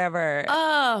for whatever.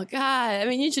 Oh God! I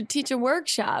mean, you should teach a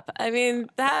workshop. I mean,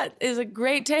 that is a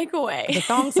great takeaway. The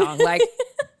thong song, like,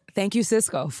 thank you,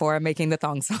 Cisco, for making the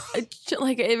thong song.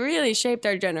 Like, it really shaped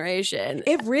our generation.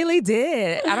 It really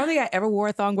did. I don't think I ever wore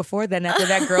a thong before then. After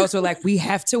that, girls were like, we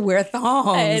have to wear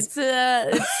thongs. It's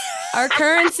our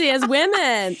currency as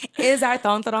women. Is our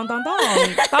thong song.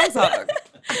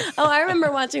 Oh, I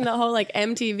remember watching the whole like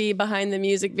MTV behind the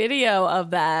music video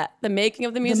of that, the making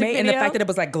of the music video. And the fact that it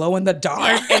was like glow in the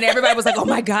dark. And everybody was like, oh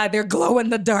my God, they're glow in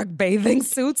the dark bathing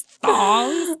suits,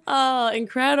 thongs. Oh,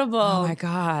 incredible. Oh my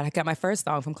God. I got my first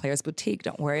thong from Claire's Boutique.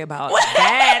 Don't worry about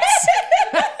that.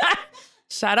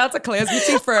 Shout out to Claire's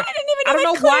Boutique for, I don't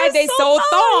know why they sold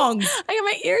thongs. I got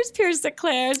my ears pierced at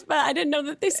Claire's, but I didn't know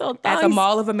that they sold thongs. At the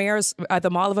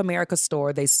Mall of America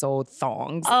store, they sold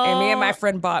thongs. Oh. And me and my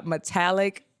friend bought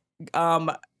metallic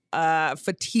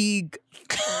fatigue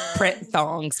print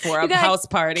thongs for a house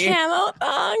party. Camo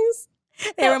thongs?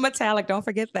 They were metallic, don't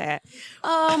forget that.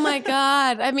 Oh my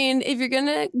God. I mean, if you're going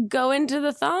to go into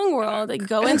the thong world,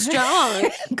 go in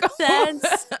strong.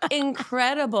 That's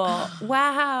incredible.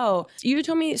 Wow. You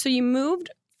told me, so you moved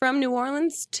from New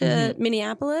Orleans to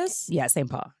Minneapolis? Yeah, St.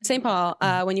 Paul. St. Paul,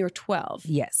 when you were 12.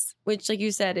 Yes. Which, like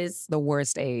you said, is the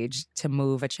worst age to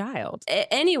move a child.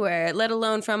 Anywhere, let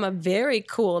alone from a very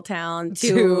cool town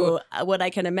to what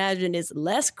I can imagine is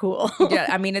less cool. Yeah,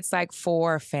 I mean, it's like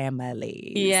for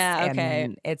families. Yeah, okay.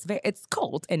 And it's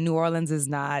cold, and New Orleans is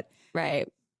not right.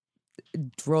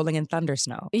 rolling in thunder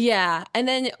snow. Yeah. And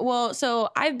then, so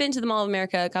I've been to the Mall of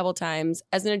America a couple times.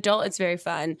 As an adult, it's very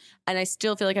fun. And I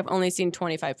still feel like I've only seen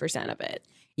 25% of it.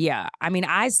 Yeah. I mean,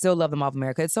 I still love the Mall of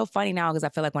America. It's so funny now because I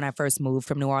feel like when I first moved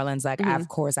from New Orleans, like, of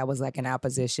course, I was like in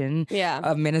opposition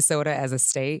of Minnesota as a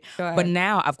state. Sure. But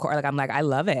now, of course, like, I'm like, I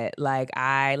love it. Like,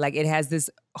 it has this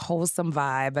wholesome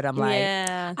vibe, but I'm like,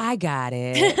 I got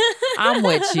it. I'm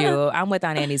with you. I'm with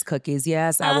Aunt Annie's cookies.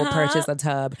 Yes, I will purchase a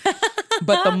tub.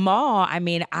 But the mall, I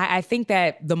mean, I think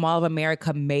that the Mall of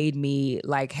America made me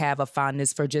like have a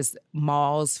fondness for just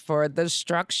malls for the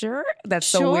structure. That's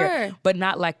so weird. But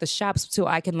not like the shops too.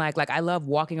 I can like I love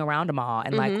walking around a mall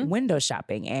and like window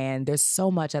shopping. And there's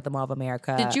so much at the Mall of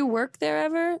America. Did you work there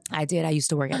ever? I did. I used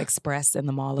to work at Express in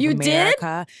the Mall of You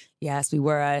America. Did? Yes, we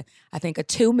were I think a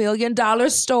 $2 million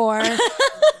store.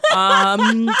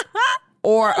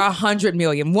 Or 100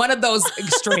 million. One of those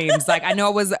extremes. Like I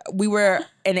know we were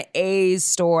an A's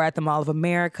store at the Mall of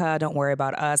America. Don't worry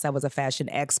about us. I was a fashion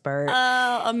expert.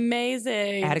 Oh,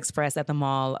 amazing. At Express at the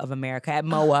Mall of America, at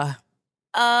MOA.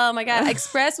 Oh my God.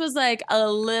 Express was like a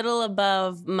little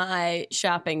above my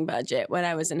shopping budget when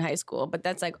I was in high school. But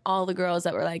that's like all the girls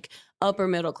that were like upper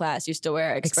middle class used to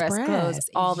wear Express clothes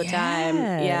all the time.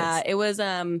 Yeah. It was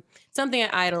something I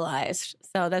idolized.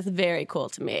 So that's very cool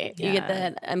to me. Yeah. You get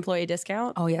the employee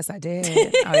discount? Oh, yes, I did.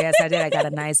 I got a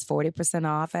nice 40%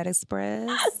 off at Express.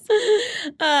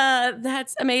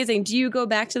 That's amazing. Do you go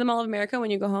back to the Mall of America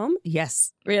when you go home?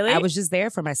 Yes. Really? I was just there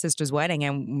for my sister's wedding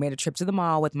and made a trip to the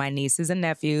mall with my nieces and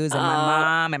nephews and my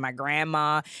mom and my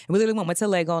grandma. And we literally went to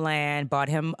Legoland, bought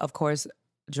him, of course,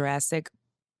 Jurassic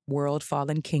World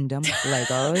Fallen Kingdom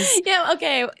Legos. Yeah,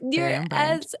 okay. You're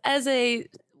as a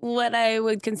what I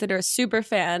would consider a super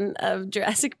fan of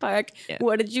Jurassic Park. Yeah.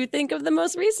 What did you think of the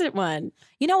most recent one?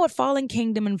 You know what, Fallen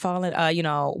Kingdom and Fallen,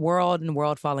 World and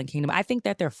World Fallen Kingdom, I think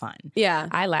that they're fun. Yeah.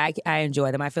 I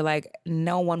enjoy them. I feel like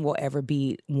no one will ever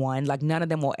beat one. Like none of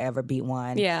them will ever beat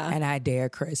one. Yeah. And I dare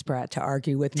Chris Pratt to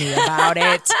argue with me about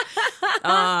it.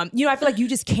 I feel like you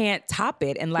just can't top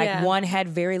it. And like one had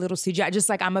very little CGI. Just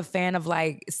like I'm a fan of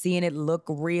like seeing it look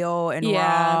real and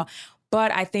raw.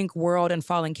 But I think World and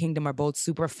Fallen Kingdom are both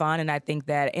super fun. And I think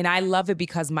that, and I love it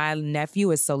because my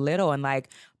nephew is so little and like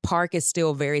Park is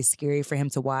still very scary for him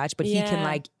to watch, but he can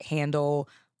like handle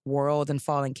World and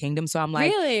Fallen Kingdom. So I'm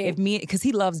like, because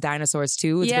he loves dinosaurs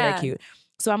too. It's very cute.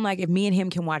 So I'm like, if me and him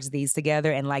can watch these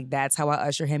together and like that's how I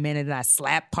usher him in and then I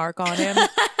slap Park on him.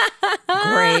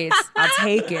 Great. I'll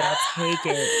take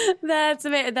it. That's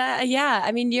amazing.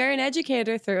 I mean, you're an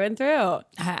educator through and through.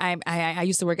 I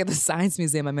used to work at the Science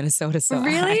Museum in Minnesota. So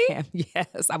really? I am.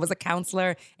 Yes. I was a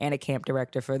counselor and a camp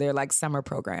director for their like summer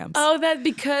programs. Oh,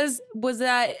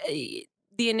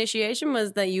 the initiation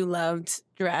was that you loved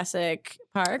Jurassic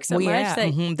Park so much.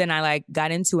 Then I like got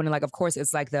into it and like, of course,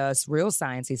 it's like the real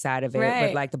sciencey side of it,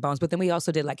 but like the bones. But then we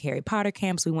also did like Harry Potter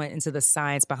camps. We went into the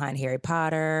science behind Harry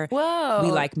Potter. Whoa. We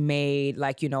like made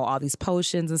like, all these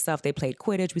potions and stuff. They played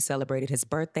Quidditch. We celebrated his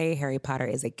birthday. Harry Potter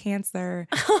is a Cancer.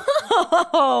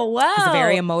 Oh, wow. He's a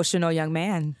very emotional young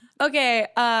man. Okay,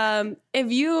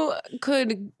 if you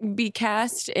could be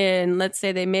cast in, let's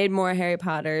say they made more Harry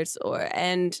Potters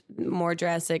and more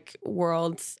Jurassic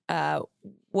Worlds,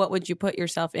 what would you put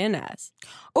yourself in as?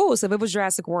 Oh, so if it was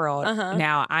Jurassic World,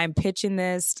 now I'm pitching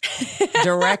this.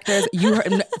 Directors,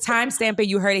 timestamp it,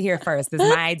 you heard it here first. This is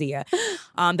my idea.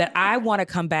 That I want to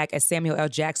come back as Samuel L.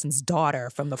 Jackson's daughter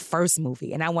from the first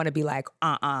movie. And I want to be like,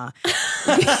 And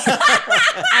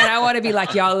I want to be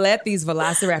like, y'all let these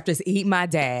velociraptors eat my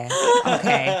dad.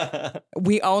 Okay.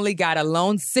 We only got a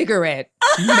lone cigarette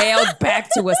mailed back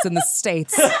to us in the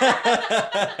States.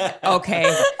 Okay.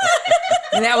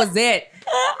 And that was it.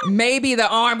 Maybe the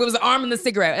arm. It was the arm and the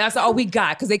cigarette. That's all we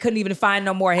got because they couldn't even find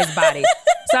no more of his body.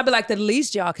 So I'd be like, the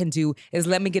least y'all can do is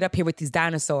let me get up here with these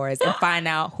dinosaurs and find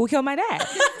out who killed my dad.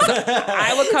 So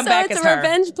I would come back as her. So it's a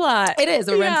revenge plot. It is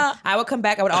a revenge. I would come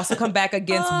back. I would also come back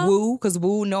against Wu because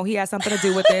Wu know he has something to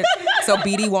do with it. So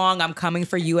BD Wong, I'm coming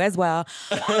for you as well.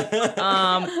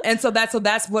 And so that's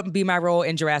what would be my role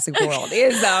in Jurassic World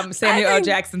is Samuel L.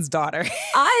 Jackson's daughter.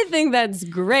 I think that's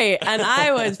great, and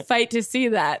I would fight to see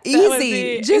that.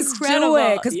 Easy, just incredible. Do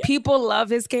it because people love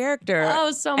his character.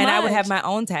 Oh, so much. And I would have my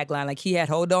own tagline, like he had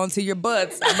 "Hold on to your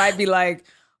butts." I might be like,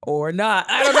 or not.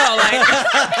 I don't know, like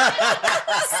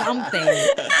something.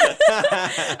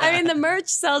 I mean, the merch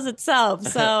sells itself,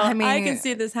 so I can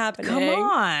see this happening. Come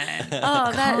on.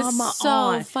 Oh, that is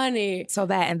so funny. So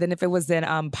that, and then if it was in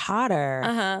Potter,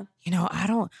 I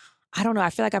don't know. I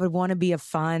feel like I would want to be a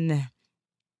fun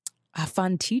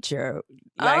teacher.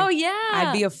 Like,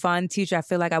 I'd be a fun teacher. I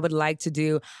feel like I would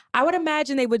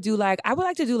imagine they would do I would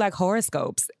like to do like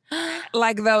horoscopes.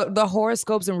 Like the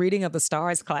horoscopes and reading of the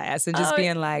stars class and just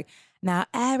being like, now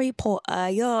Harry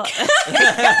Potter,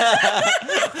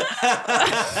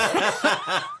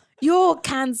 your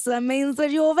Cancer means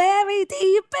that you're very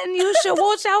deep and you should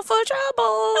watch out for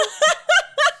trouble.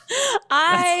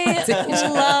 I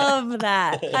love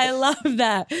that. I love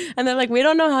that. And they're like, we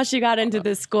don't know how she got into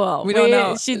this school. We don't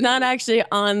know. She's not actually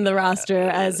on the roster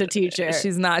as a teacher.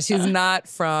 She's not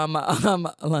from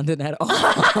London at all.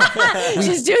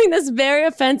 She's doing this very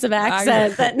offensive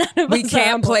accent that none of we us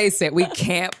can't are. place it. We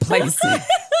can't place it.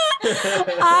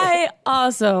 I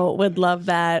also would love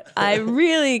that. I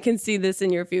really can see this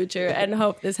in your future and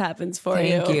hope this happens for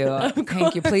Thank you. Of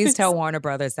Thank you. course. Please tell Warner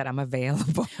Brothers that I'm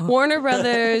available. Warner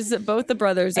Brothers, both the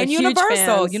brothers, are And huge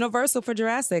Universal. fans. Universal for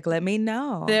Jurassic. Let me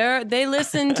know. They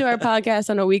listen to our podcast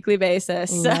on a weekly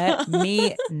basis. Let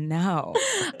me know.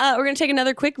 We're going to take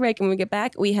another quick break. And when we get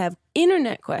back, we have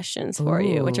internet questions for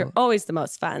you, which are Ooh. always the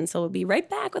most fun. So we'll be right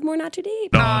back with more Not Too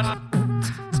Deep.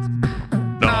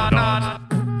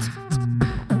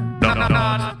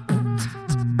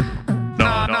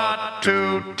 Not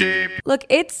too deep. Look,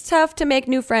 it's tough to make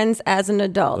new friends as an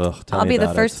adult. Ugh, tell I'll me be the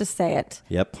about first it. to say it.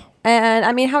 Yep. And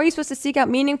I mean, how are you supposed to seek out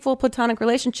meaningful platonic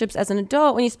relationships as an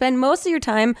adult when you spend most of your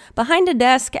time behind a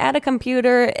desk at a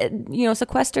computer,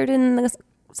 sequestered in the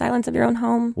silence of your own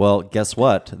home? Well, guess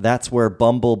what? That's where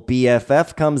Bumble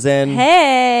BFF comes in.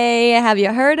 Hey, have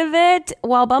you heard of it?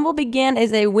 While Bumble began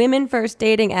as a women-first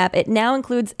dating app, it now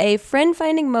includes a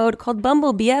friend-finding mode called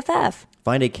Bumble BFF.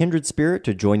 Find a kindred spirit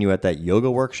to join you at that yoga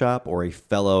workshop or a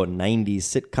fellow 90s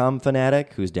sitcom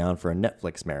fanatic who's down for a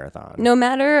Netflix marathon. No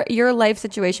matter your life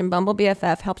situation, Bumble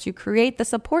BFF helps you create the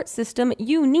support system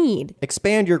you need.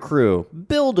 Expand your crew.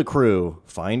 Build a crew.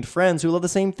 Find friends who love the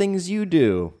same things you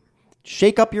do.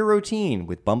 Shake up your routine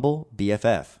with Bumble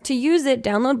BFF. To use it,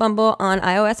 download Bumble on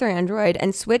iOS or Android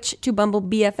and switch to Bumble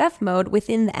BFF mode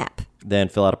within the app. Then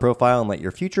fill out a profile and let your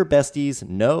future besties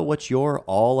know what you're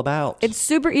all about. It's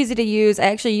super easy to use. I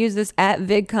actually used this at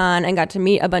VidCon and got to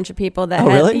meet a bunch of people that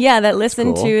really? that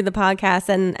listened cool. to the podcast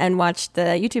and watched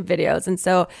the YouTube videos. And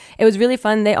so it was really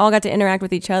fun. They all got to interact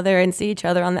with each other and see each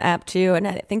other on the app too. And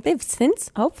I think they've since,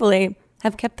 hopefully,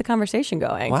 have kept the conversation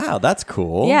going. Wow, that's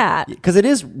cool. Yeah. Because it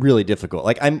is really difficult.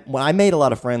 Like I made a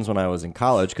lot of friends when I was in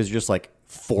college because you're just like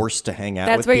forced to hang out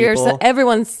That's with where people.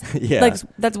 everyone's Yeah. like,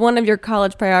 that's one of your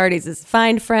college priorities is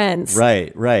find friends.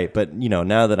 Right. But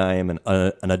now that I am an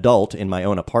adult in my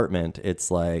own apartment,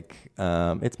 it's like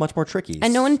it's much more tricky.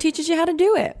 And no one teaches you how to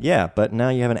do it. Yeah, but now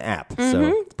you have an app, so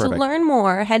it's To perfect. learn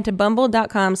more, head to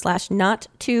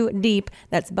bumble.com/not-too-deep.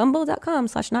 That's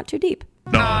bumble.com/not-too-deep.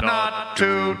 Not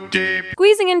too deep.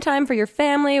 Squeezing in time for your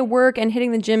family, work, and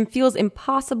hitting the gym feels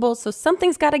impossible, so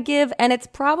something's got to give, and it's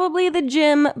probably the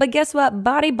gym. But guess what?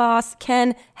 Body Boss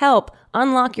can help.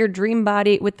 Unlock your dream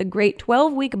body with the great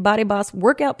 12-week Body Boss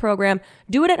workout program.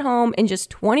 Do it at home in just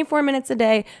 24 minutes a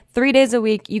day, 3 days a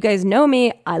week. You guys know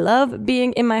me. I love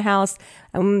being in my house.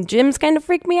 Gyms kind of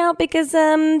freak me out because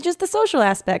just the social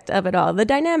aspect of it all, the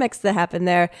dynamics that happen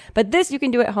there. But this you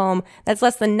can do at home. That's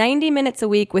less than 90 minutes a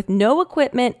week with no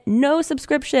equipment, no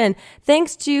subscription.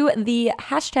 Thanks to the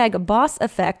hashtag Boss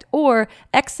Effect or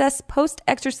excess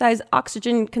post-exercise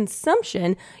oxygen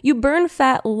consumption, you burn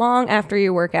fat long after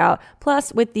your workout.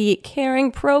 Plus, with the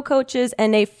caring pro coaches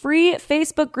and a free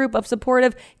Facebook group of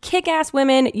supportive, kick-ass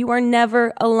women, you are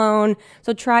never alone.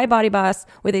 So try Body Boss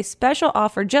with a special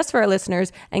offer just for our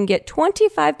listeners and get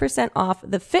 25% off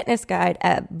the fitness guide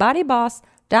at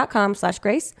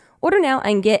bodyboss.com/grace. Order now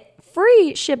and get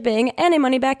free shipping and a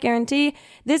money-back guarantee.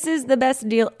 This is the best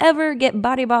deal ever. Get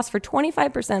Body Boss for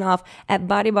 25% off at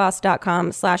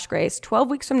bodyboss.com/grace. 12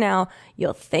 weeks from now,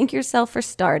 you'll thank yourself for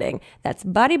starting. That's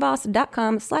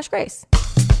bodyboss.com/grace.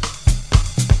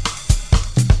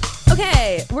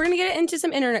 Okay, we're going to get into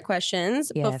some internet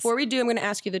questions. Yes. Before we do, I'm going to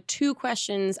ask you the two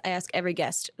questions I ask every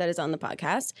guest that is on the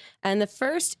podcast. And the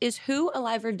first is, who,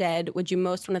 alive or dead, would you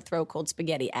most want to throw cold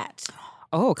spaghetti at?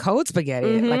 Oh, cold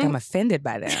spaghetti. Like I'm offended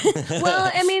by them.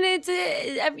 Well, I mean,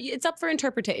 it's up for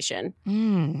interpretation.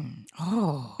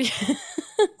 Oh.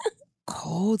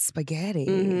 Cold spaghetti.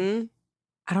 Mm-hmm.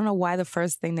 I don't know why the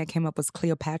first thing that came up was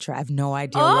Cleopatra. I have no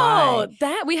idea why.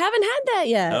 That we haven't had that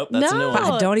yet. Nope, that's a new one.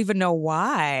 But I don't even know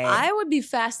why. I would be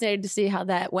fascinated to see how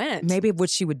that went. Maybe what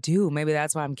she would do. Maybe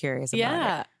that's why I'm curious about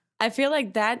Yeah. it. I feel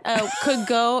like that could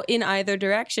go in either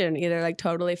direction, either like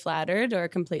totally flattered or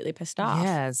completely pissed off.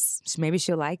 Yes. Maybe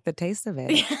she'll like the taste of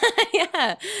it.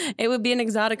 Yeah. It would be an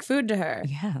exotic food to her.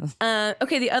 Yeah.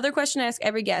 Okay, the other question I ask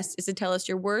every guest is to tell us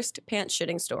your worst pants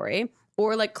shitting story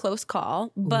or like close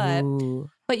call, but Ooh.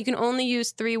 you can only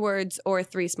use 3 words or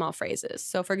 3 small phrases.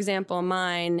 So for example,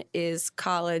 mine is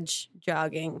college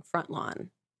jogging front lawn.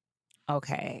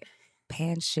 Okay.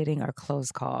 Pants shitting or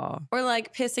close call. Or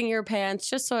like pissing your pants,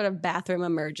 just sort of bathroom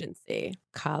emergency.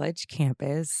 College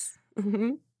campus.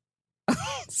 Mm-hmm.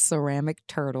 Ceramic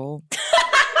turtle.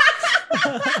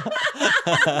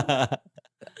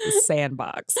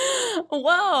 sandbox.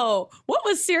 Whoa. What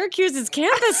was Syracuse's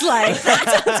campus like?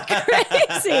 That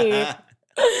sounds crazy.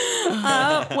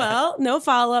 Well, no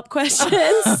follow-up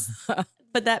questions.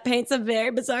 But that paints a very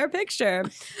bizarre picture.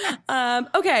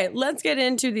 Okay, let's get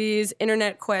into these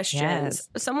internet questions. Yes.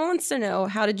 Someone wants to know,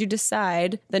 how did you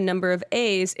decide the number of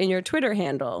A's in your Twitter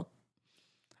handle?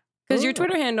 Because your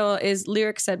Twitter handle is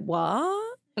Lyric Said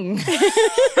What?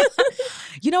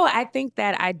 You know, I think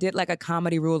that I did like a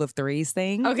comedy rule of threes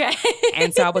thing. Okay.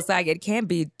 And so I was like, it can't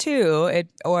be 2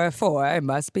 or 4. It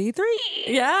must be 3.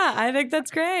 Yeah, I think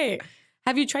that's great.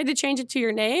 Have you tried to change it to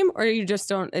your name, or you just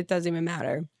don't, it doesn't even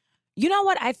matter? You know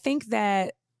what? I think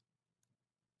that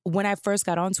when I first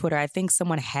got on Twitter, I think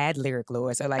someone had Lyric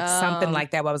Lewis or like something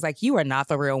like that. Where I was like, you are not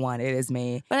the real one. It is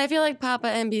me. But I feel like Papa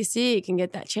NBC can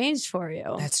get that changed for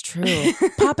you. That's true.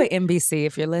 Papa NBC,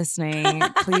 if you're listening,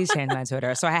 please change my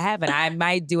Twitter. So I haven't. I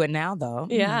might do it now, though.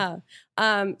 Yeah.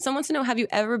 Someone wants to know, have you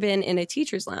ever been in a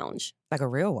teacher's lounge? Like a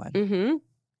real one. Mm-hmm.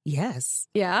 Yes.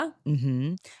 Yeah?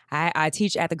 Mm-hmm. I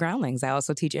teach at the Groundlings. I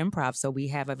also teach improv. So we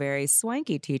have a very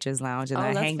swanky teacher's lounge, and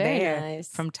I hang there nice.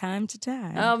 from time to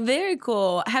time. Oh, very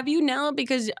cool. Have you now,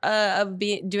 because of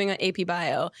doing an AP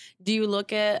Bio, do you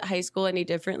look at high school any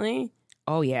differently?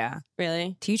 Oh, yeah.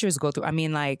 Really? Teachers go through, I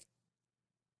mean, like,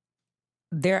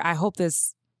 I hope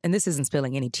this, and this isn't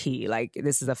spilling any tea, like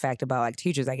this is a fact about like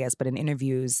teachers, I guess, but in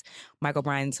interviews, Michael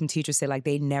Bryan, some teachers say like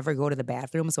they never go to the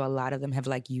bathroom. So a lot of them have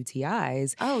like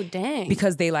UTIs. Oh, dang.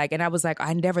 Because they like, and I was like,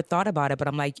 I never thought about it, but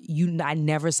I'm like, I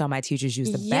never saw my teachers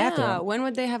use the bathroom. Yeah, when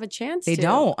would they have a chance They to?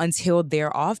 don't until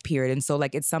they're off period. And so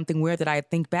like, it's something weird that I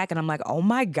think back and I'm like, oh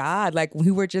my God, like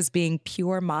we were just being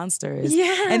pure monsters.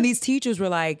 Yeah. And these teachers were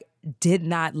like, did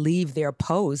not leave their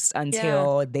post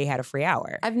until they had a free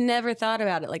hour. I've never thought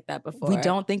about it like that before. We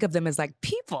don't think of them as like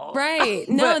people. Right.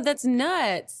 No, that's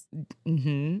nuts.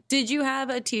 Mm-hmm. Did you have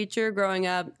a teacher growing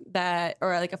up that,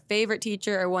 or like a favorite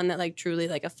teacher, or one that like truly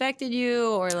like affected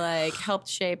you or like helped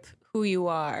shape who you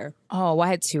are? Oh, well,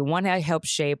 I had 2. One I helped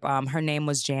shape. Her name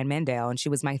was Jan Mandel, and she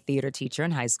was my theater teacher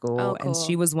in high school. Oh, cool. And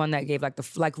she was one that gave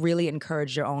like really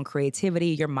encouraged your own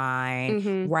creativity, your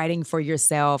mind, writing for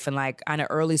yourself, and like on an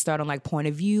early start on like point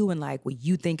of view and like what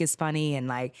you think is funny and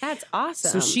like. That's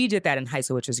awesome. So she did that in high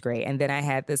school, which was great. And then I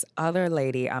had this other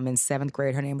lady in 7th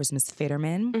grade. Her name was Miss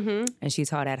Fitterman, and she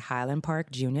taught at Highland Park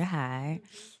Junior High.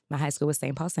 My high school was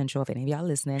St. Paul Central, if any of y'all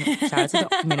listening. Shout out to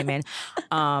the Minutemen.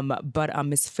 But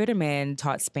Miss Fitterman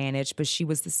taught Spanish, but she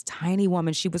was this tiny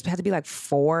woman. She had to be like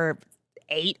 4'8"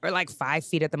 or like 5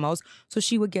 feet at the most. So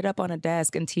she would get up on a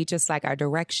desk and teach us like our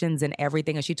directions and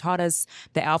everything. And she taught us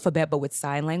the alphabet, but with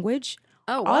sign language.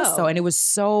 Oh, wow. Also, and it was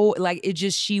so like,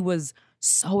 she was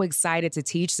so excited to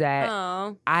teach that.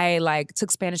 Oh. I like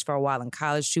took Spanish for a while in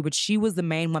college too, but she was the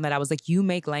main one that I was like, you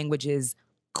make languages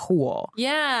cool.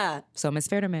 Yeah. So Miss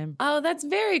Fitterman. Oh, that's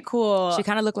very cool. She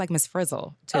kind of looked like Miss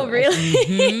Frizzle, too. Oh, really?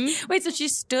 Mm-hmm. Wait, so she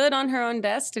stood on her own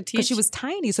desk to teach? Because she was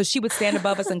tiny. So she would stand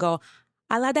above us and go,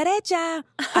 a la derecha,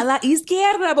 a la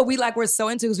izquierda. But we like were so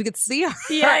into it because we could see her.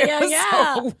 Yeah. It was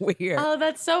so weird. Oh,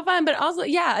 that's so fun. But also,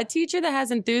 yeah, a teacher that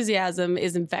has enthusiasm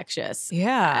is infectious.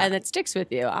 Yeah. And it sticks with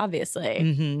you, obviously.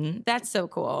 Mm-hmm. That's so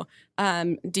cool.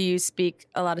 Do you speak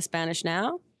a lot of Spanish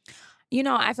now? You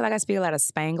know, I feel like I speak a lot of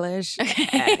Spanglish,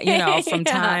 from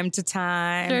time to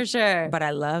time. Sure. But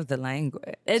I love the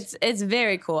language. It's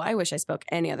very cool. I wish I spoke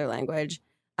any other language.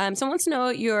 Someone wants to know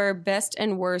your best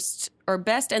and worst, or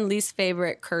best and least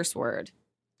favorite curse word.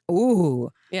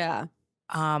 Ooh. Yeah.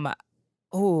 My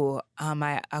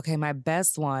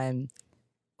best one.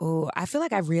 Ooh, I feel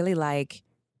like I really like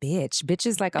bitch. Bitch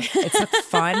is like it's like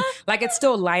fun. Like it's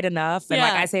still light enough. And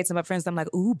like I say it to my friends, I'm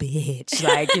like, ooh, bitch.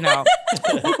 Like,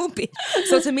 ooh, bitch.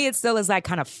 So to me, it still is like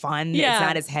kind of fun. Yeah. It's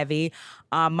not as heavy.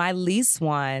 My least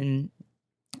one,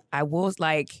 I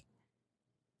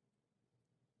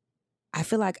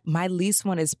feel like my least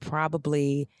one is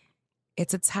probably,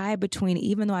 it's a tie between,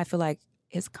 even though I feel like,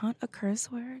 is cunt a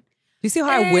curse word? You see how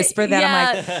I whisper that?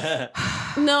 Yeah.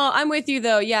 I'm like, no, I'm with you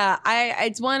though. Yeah,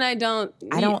 it's one I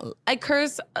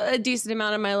curse a decent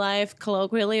amount in my life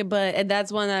colloquially, but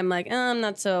that's one I'm like, I'm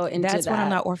not so into. That's that. one I'm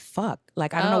not, or fuck.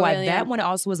 Like I don't know why. Really? That one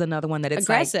also was another one that it's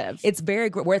aggressive. Like, it's very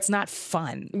where it's not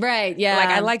fun. Right? Yeah. Like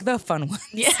I like the fun ones.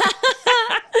 Yeah.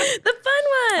 The fun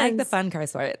ones. I like the fun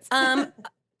curse words.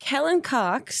 Kellen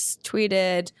Cox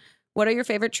tweeted, "What are your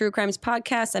favorite true crimes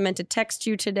podcasts? I meant to text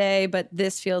you today, but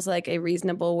this feels like a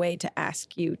reasonable way to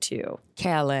ask you to."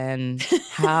 Kellen,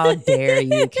 how dare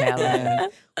you, Kellen?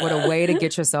 What a way to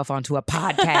get yourself onto a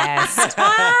podcast.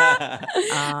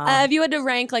 If you had to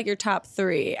rank like your top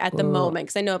 3 at the moment,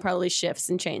 because I know it probably shifts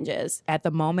and changes. At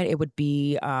the moment, it would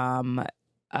be,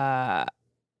 I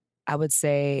would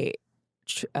say,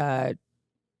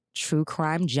 true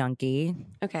crime junkie.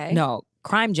 Okay. No,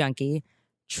 crime junkie,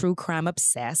 true crime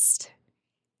obsessed,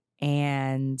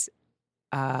 and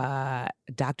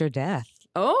Dr. Death.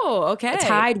 Oh, okay.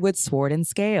 Tied with Sword and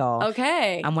Scale.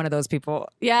 Okay. I'm one of those people.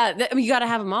 Yeah, I mean, you got to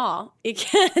have them all. You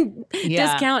can't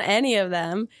discount any of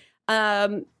them.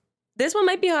 This one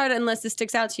might be hard unless this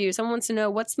sticks out to you. Someone wants to know,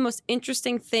 what's the most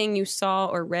interesting thing you saw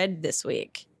or read this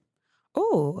week?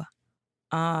 Oh,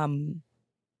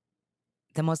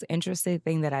 the most interesting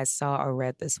thing that I saw or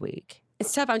read this week.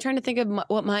 It's tough. I'm trying to think of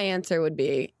what my answer would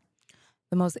be.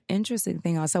 The most interesting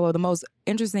thing I saw, well, the most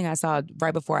interesting I saw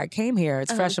right before I came here,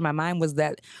 it's fresh in my mind, was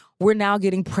that we're now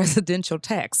getting presidential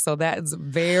texts. So that's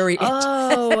very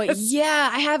Oh, yeah.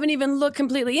 I haven't even looked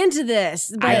completely into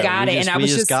this. But I got it. And I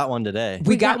was just got one today.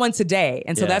 We got one today.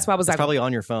 And so that's why I was It's like, probably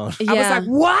on your phone. I was like,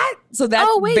 what? So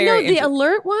that's the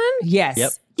alert one? Yes.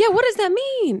 Yep. Yeah, what does that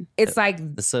mean? It's like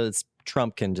So it's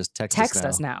Trump can just text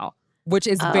us now. Which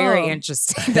is very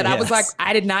interesting. That I was like,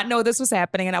 I did not know this was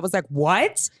happening. And I was like,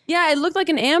 what? Yeah, it looked like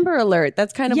an Amber Alert.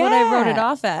 That's kind of what I wrote it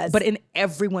off as. But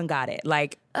everyone got it.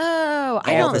 Like, I all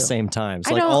don't at the same time.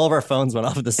 So like all of our phones went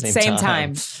off at the same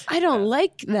time. I don't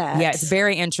like that. Yeah, it's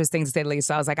very interesting to say the least.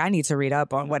 So I was like, I need to read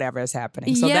up on whatever is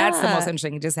happening. So that's the most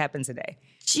interesting. It just happened today.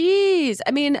 Jeez.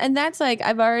 I mean, and that's like,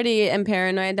 I've already am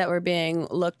paranoid that we're being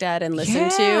looked at and listened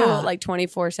to like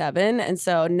 24/7. And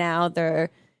so now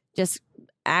they're just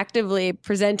actively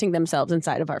presenting themselves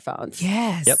inside of our phones.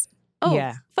 Yes. Yep. Oh,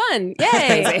 yeah. Fun.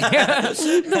 Yay.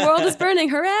 The world is burning.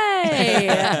 Hooray.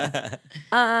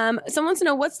 Someone wants to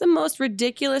know, what's the most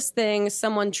ridiculous thing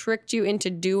someone tricked you into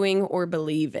doing or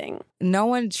believing? No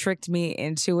one tricked me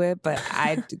into it, but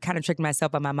I kind of tricked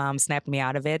myself, and my mom snapped me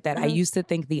out of it, that I used to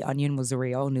think The Onion was a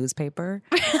real newspaper.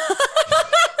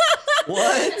 What?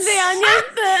 The Onion?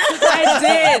 I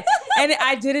did. And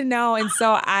I didn't know. And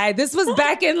so this was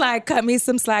back in like, cut me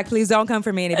some slack. Please don't come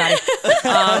for me, anybody.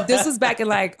 This was back in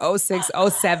like 06,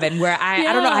 07, where I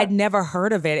don't know, I'd never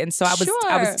heard of it. And so I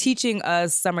was teaching a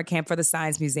summer camp for the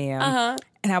Science Museum,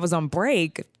 and I was on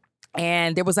break.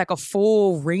 And there was like a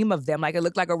full ream of them. Like it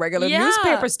looked like a regular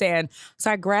newspaper stand.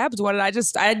 So I grabbed one, and I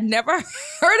had never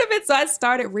heard of it. So I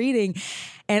started reading,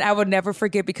 and I would never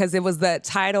forget, because it was, the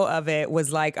title of it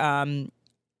was like,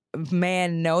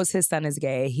 man knows his son is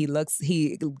gay. He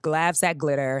laughs at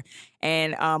glitter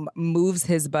and moves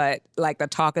his butt like the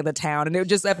talk of the town. And it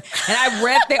just, and I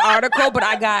read the article, but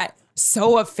I got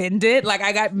so offended. Like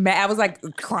I got mad. I was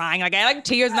like crying. Like I had like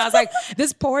tears, and I was like,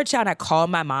 this poor child. I called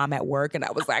my mom at work, and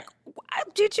I was like, why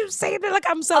did you say that? Like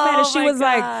I'm so mad. And she was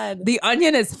like, The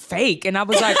Onion is fake. And I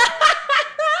was like,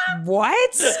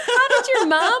 what? How did your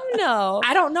mom know?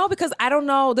 I don't know, because I don't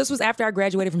know. This was after I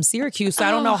graduated from Syracuse, so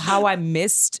I don't know how I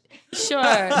missed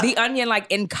The Onion like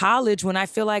in college, when I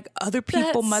feel like other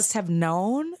people must have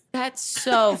known. That's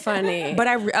so funny. But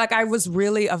I was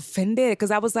really offended,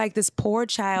 because I was like, this poor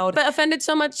child. But offended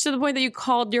so much to the point that you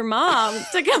called your mom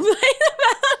to complain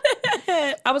about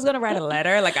it. I was gonna write a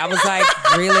letter. Like I was like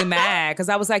really mad, because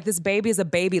I was like, this baby is a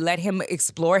baby. Let him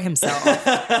explore himself.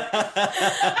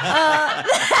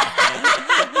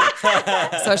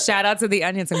 So shout out to The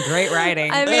Onion, some great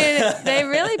writing. I mean, they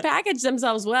really package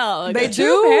themselves well. Like they a true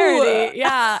do. Parody.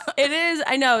 Yeah, it is.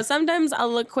 I know. Sometimes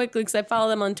I'll look quickly, because I follow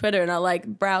them on Twitter, and I'll like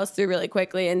browse through really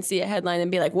quickly and see a headline and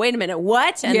be like, wait a minute,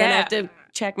 what? And then I have to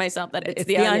check myself that it's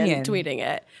the Onion tweeting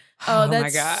it. Oh,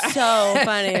 that's my God. so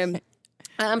funny.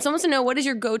 Someone wants to know, what is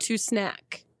your go-to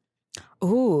snack?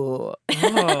 Oh,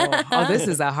 this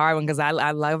is a hard one, because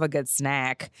I love a good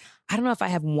snack. I don't know if I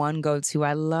have one go-to.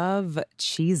 I love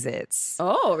Cheez-Its.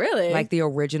 Oh, really? Like the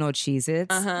original Cheez-Its.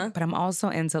 But I'm also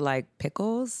into like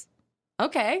pickles.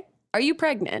 Okay. Are you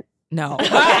pregnant? No.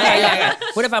 Okay.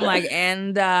 What if I'm like,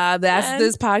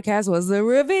 this podcast was the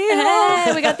reveal.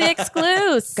 Hey, we got the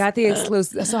exclusive. Got the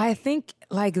exclusive. So I think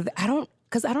like, I don't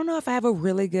know if I have a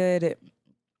really good...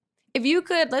 If you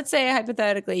could, let's say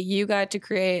hypothetically, you got to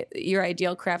create your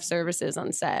ideal craft services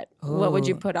on set, what would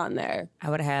you put on there? I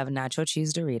would have nacho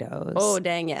cheese Doritos. Oh,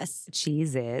 dang, yes.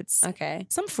 Cheez-Its. Okay.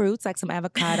 Some fruits, like some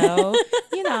avocado.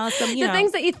 The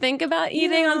things that you think about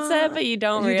eating on set, but you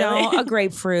don't really. A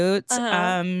grapefruit.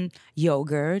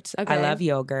 Yogurt. Okay. I love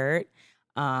yogurt.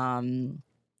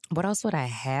 What else would I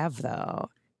have, though?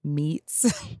 Meats.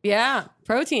 Yeah,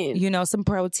 protein. Some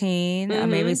protein.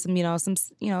 Maybe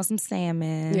some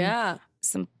salmon. Yeah.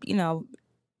 Some,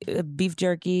 beef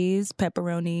jerkies,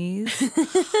 pepperonis,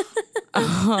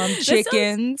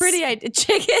 chickens. Pretty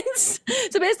chickens.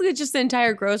 So basically, it's just the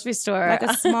entire grocery store, like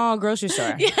a small grocery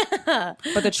store. Yeah.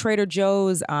 But the Trader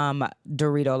Joe's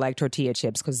Dorito, like tortilla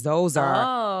chips, because those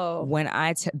are when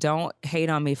don't hate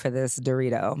on me for this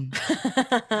Dorito.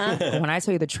 When I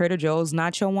tell you the Trader Joe's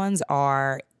nacho ones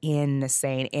are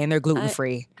insane, and they're gluten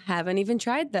free. Haven't even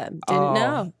tried them. Didn't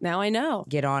know. Now I know.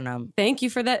 Get on them. Thank you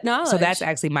for that knowledge. So that's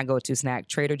actually my go-to snack: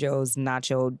 Trader Joe's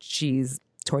nacho cheese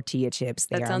tortilla chips.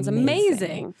 That sounds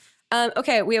amazing.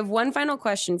 Okay, we have one final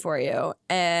question for you,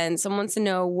 and someone wants to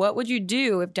know, what would you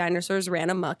do if dinosaurs ran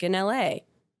amok in LA?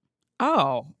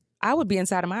 Oh, I would be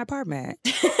inside of my apartment.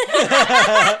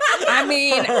 I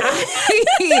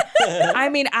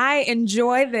mean, I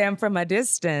enjoy them from a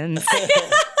distance.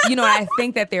 You know, I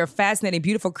think that they're fascinating,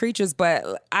 beautiful creatures, but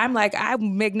I'm like, I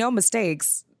make no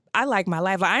mistakes. I like my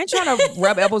life. I ain't trying to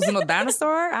rub elbows with no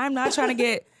dinosaur. I'm not trying to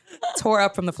get tore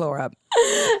up from the floor up.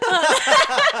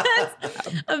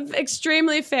 An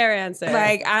extremely fair answer.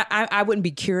 Like, I wouldn't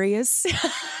be curious.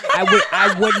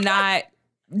 I would not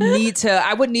need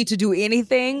to do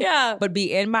anything but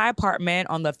be in my apartment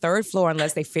on the 3rd floor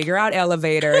unless they figure out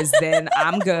elevators. Then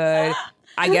I'm good.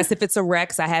 I guess if it's a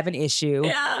Rex, I have an issue.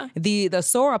 Yeah. The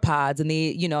sauropods and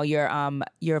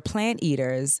your plant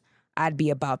eaters, I'd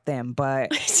be about them.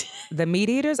 But the meat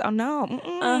eaters, oh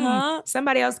no.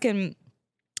 Somebody else can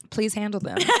please handle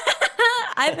them.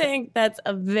 I think that's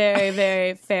a very,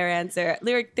 very fair answer.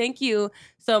 Lyric, thank you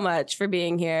so much for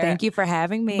being here. Thank you for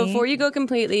having me. Before you go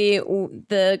completely,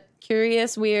 the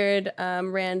curious, weird,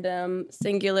 random,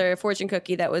 singular fortune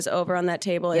cookie that was over on that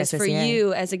table is for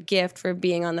you as a gift for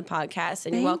being on the podcast.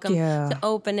 And you're welcome to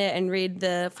open it and read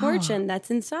the fortune that's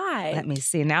inside. Let me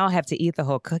see. Now I have to eat the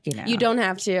whole cookie now. You don't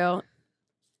have to.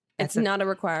 It's not a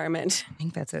requirement. I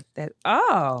think that's it.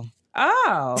 Oh.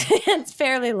 It's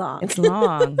fairly long. It's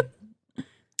long.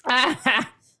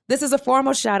 This is a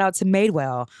formal shout out to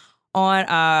Madewell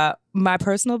on my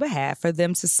personal behalf for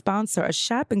them to sponsor a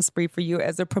shopping spree for you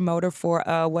as a promoter for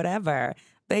whatever.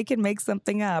 They can make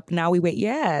something up. Now we wait.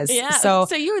 Yes. Yeah. So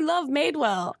you love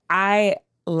Madewell. I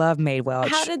love Madewell.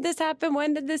 How did this happen?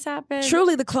 When did this happen?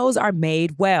 Truly, the clothes are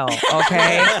made well,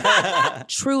 okay?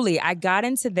 Truly, I got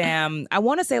into them, I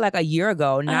want to say like a year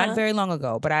ago, not very long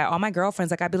ago, but all my girlfriends,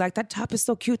 like I'd be like, that top is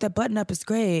so cute, that button up is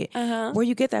great. Where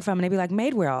you get that from? And they'd be like,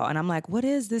 Madewell. And I'm like, what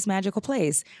is this magical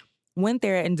place? Went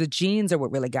there, and the jeans are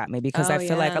what really got me, because I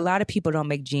feel like a lot of people don't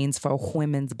make jeans for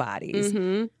women's bodies.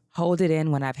 Hold it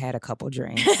in when I've had a couple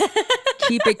drinks.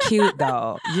 Keep it cute,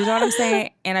 though. You know what I'm saying?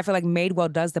 And I feel like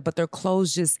Madewell does that, but their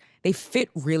clothes they fit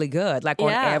really good. Like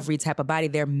on every type of body,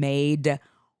 they're made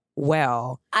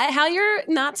well. How you're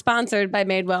not sponsored by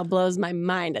Madewell blows my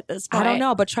mind at this point. I don't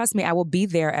know, but trust me, I will be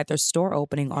there at their store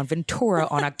opening on Ventura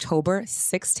on October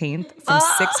 16th from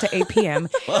 6 to 8 p.m.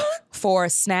 for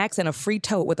snacks and a free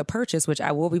tote with a purchase, which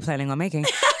I will be planning on making.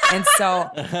 And so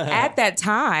at that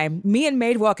time, me and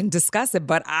Madewell can discuss it,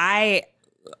 but I'm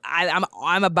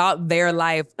about their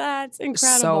life. That's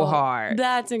incredible. So hard.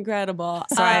 That's incredible.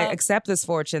 So I accept this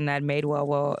fortune that Madewell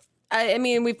will. I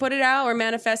mean, we put it out. We're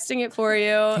manifesting it for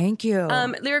you. Thank you.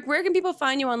 Lyric, where can people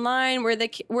find you online? Where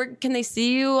can they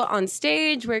see you on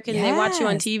stage? Where can they watch you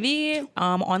on TV?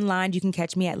 Online, you can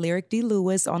catch me at Lyric D.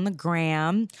 Lewis on the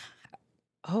gram.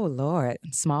 Oh, Lord.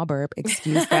 Small burp.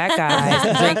 Excuse that, guys.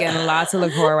 I'm drinking lots of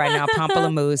liqueur right now,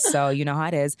 pamplemousse, so you know how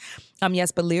it is.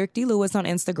 Yes, but Lyric D. Lewis on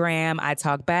Instagram. I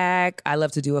talk back. I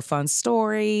love to do a fun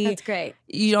story. That's great.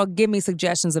 Give me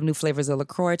suggestions of new flavors of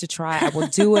LaCroix to try. I will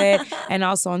do it. And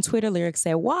also on Twitter, Lyric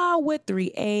say, wow, with 3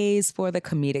 A's for the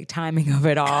comedic timing of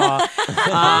it all.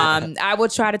 I will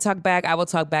try to talk back. I will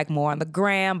talk back more on the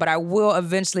gram, but I will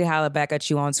eventually holler back at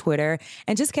you on Twitter.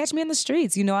 And just catch me in the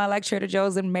streets. I like Trader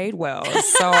Joe's and Madewell.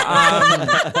 So,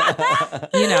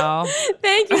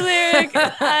 Thank you, Lyric.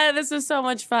 This was so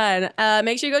much fun.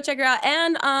 Make sure you go check her out.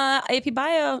 And AP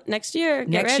Bio next year.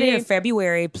 Next year,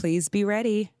 February. Please be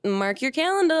ready. Mark your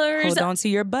calendars. Hold on to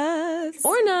your buzz.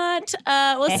 Or not.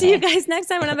 We'll see you guys next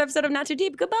time on another episode of Not Too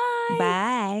Deep. Goodbye.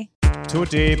 Bye. Too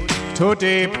deep, too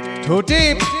deep, too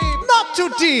deep. Not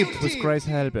Too Deep with Grace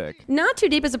Helbig. Not Too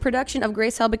Deep is a production of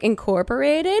Grace Helbig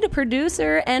Incorporated,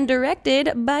 producer and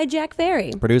directed by Jack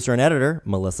Ferry. Producer and editor,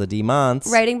 Melissa D. Mons.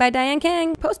 Writing by Diane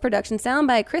Kang. Post-production sound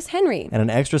by Chris Henry. And an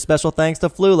extra special thanks to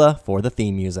Flula for the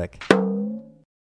theme music.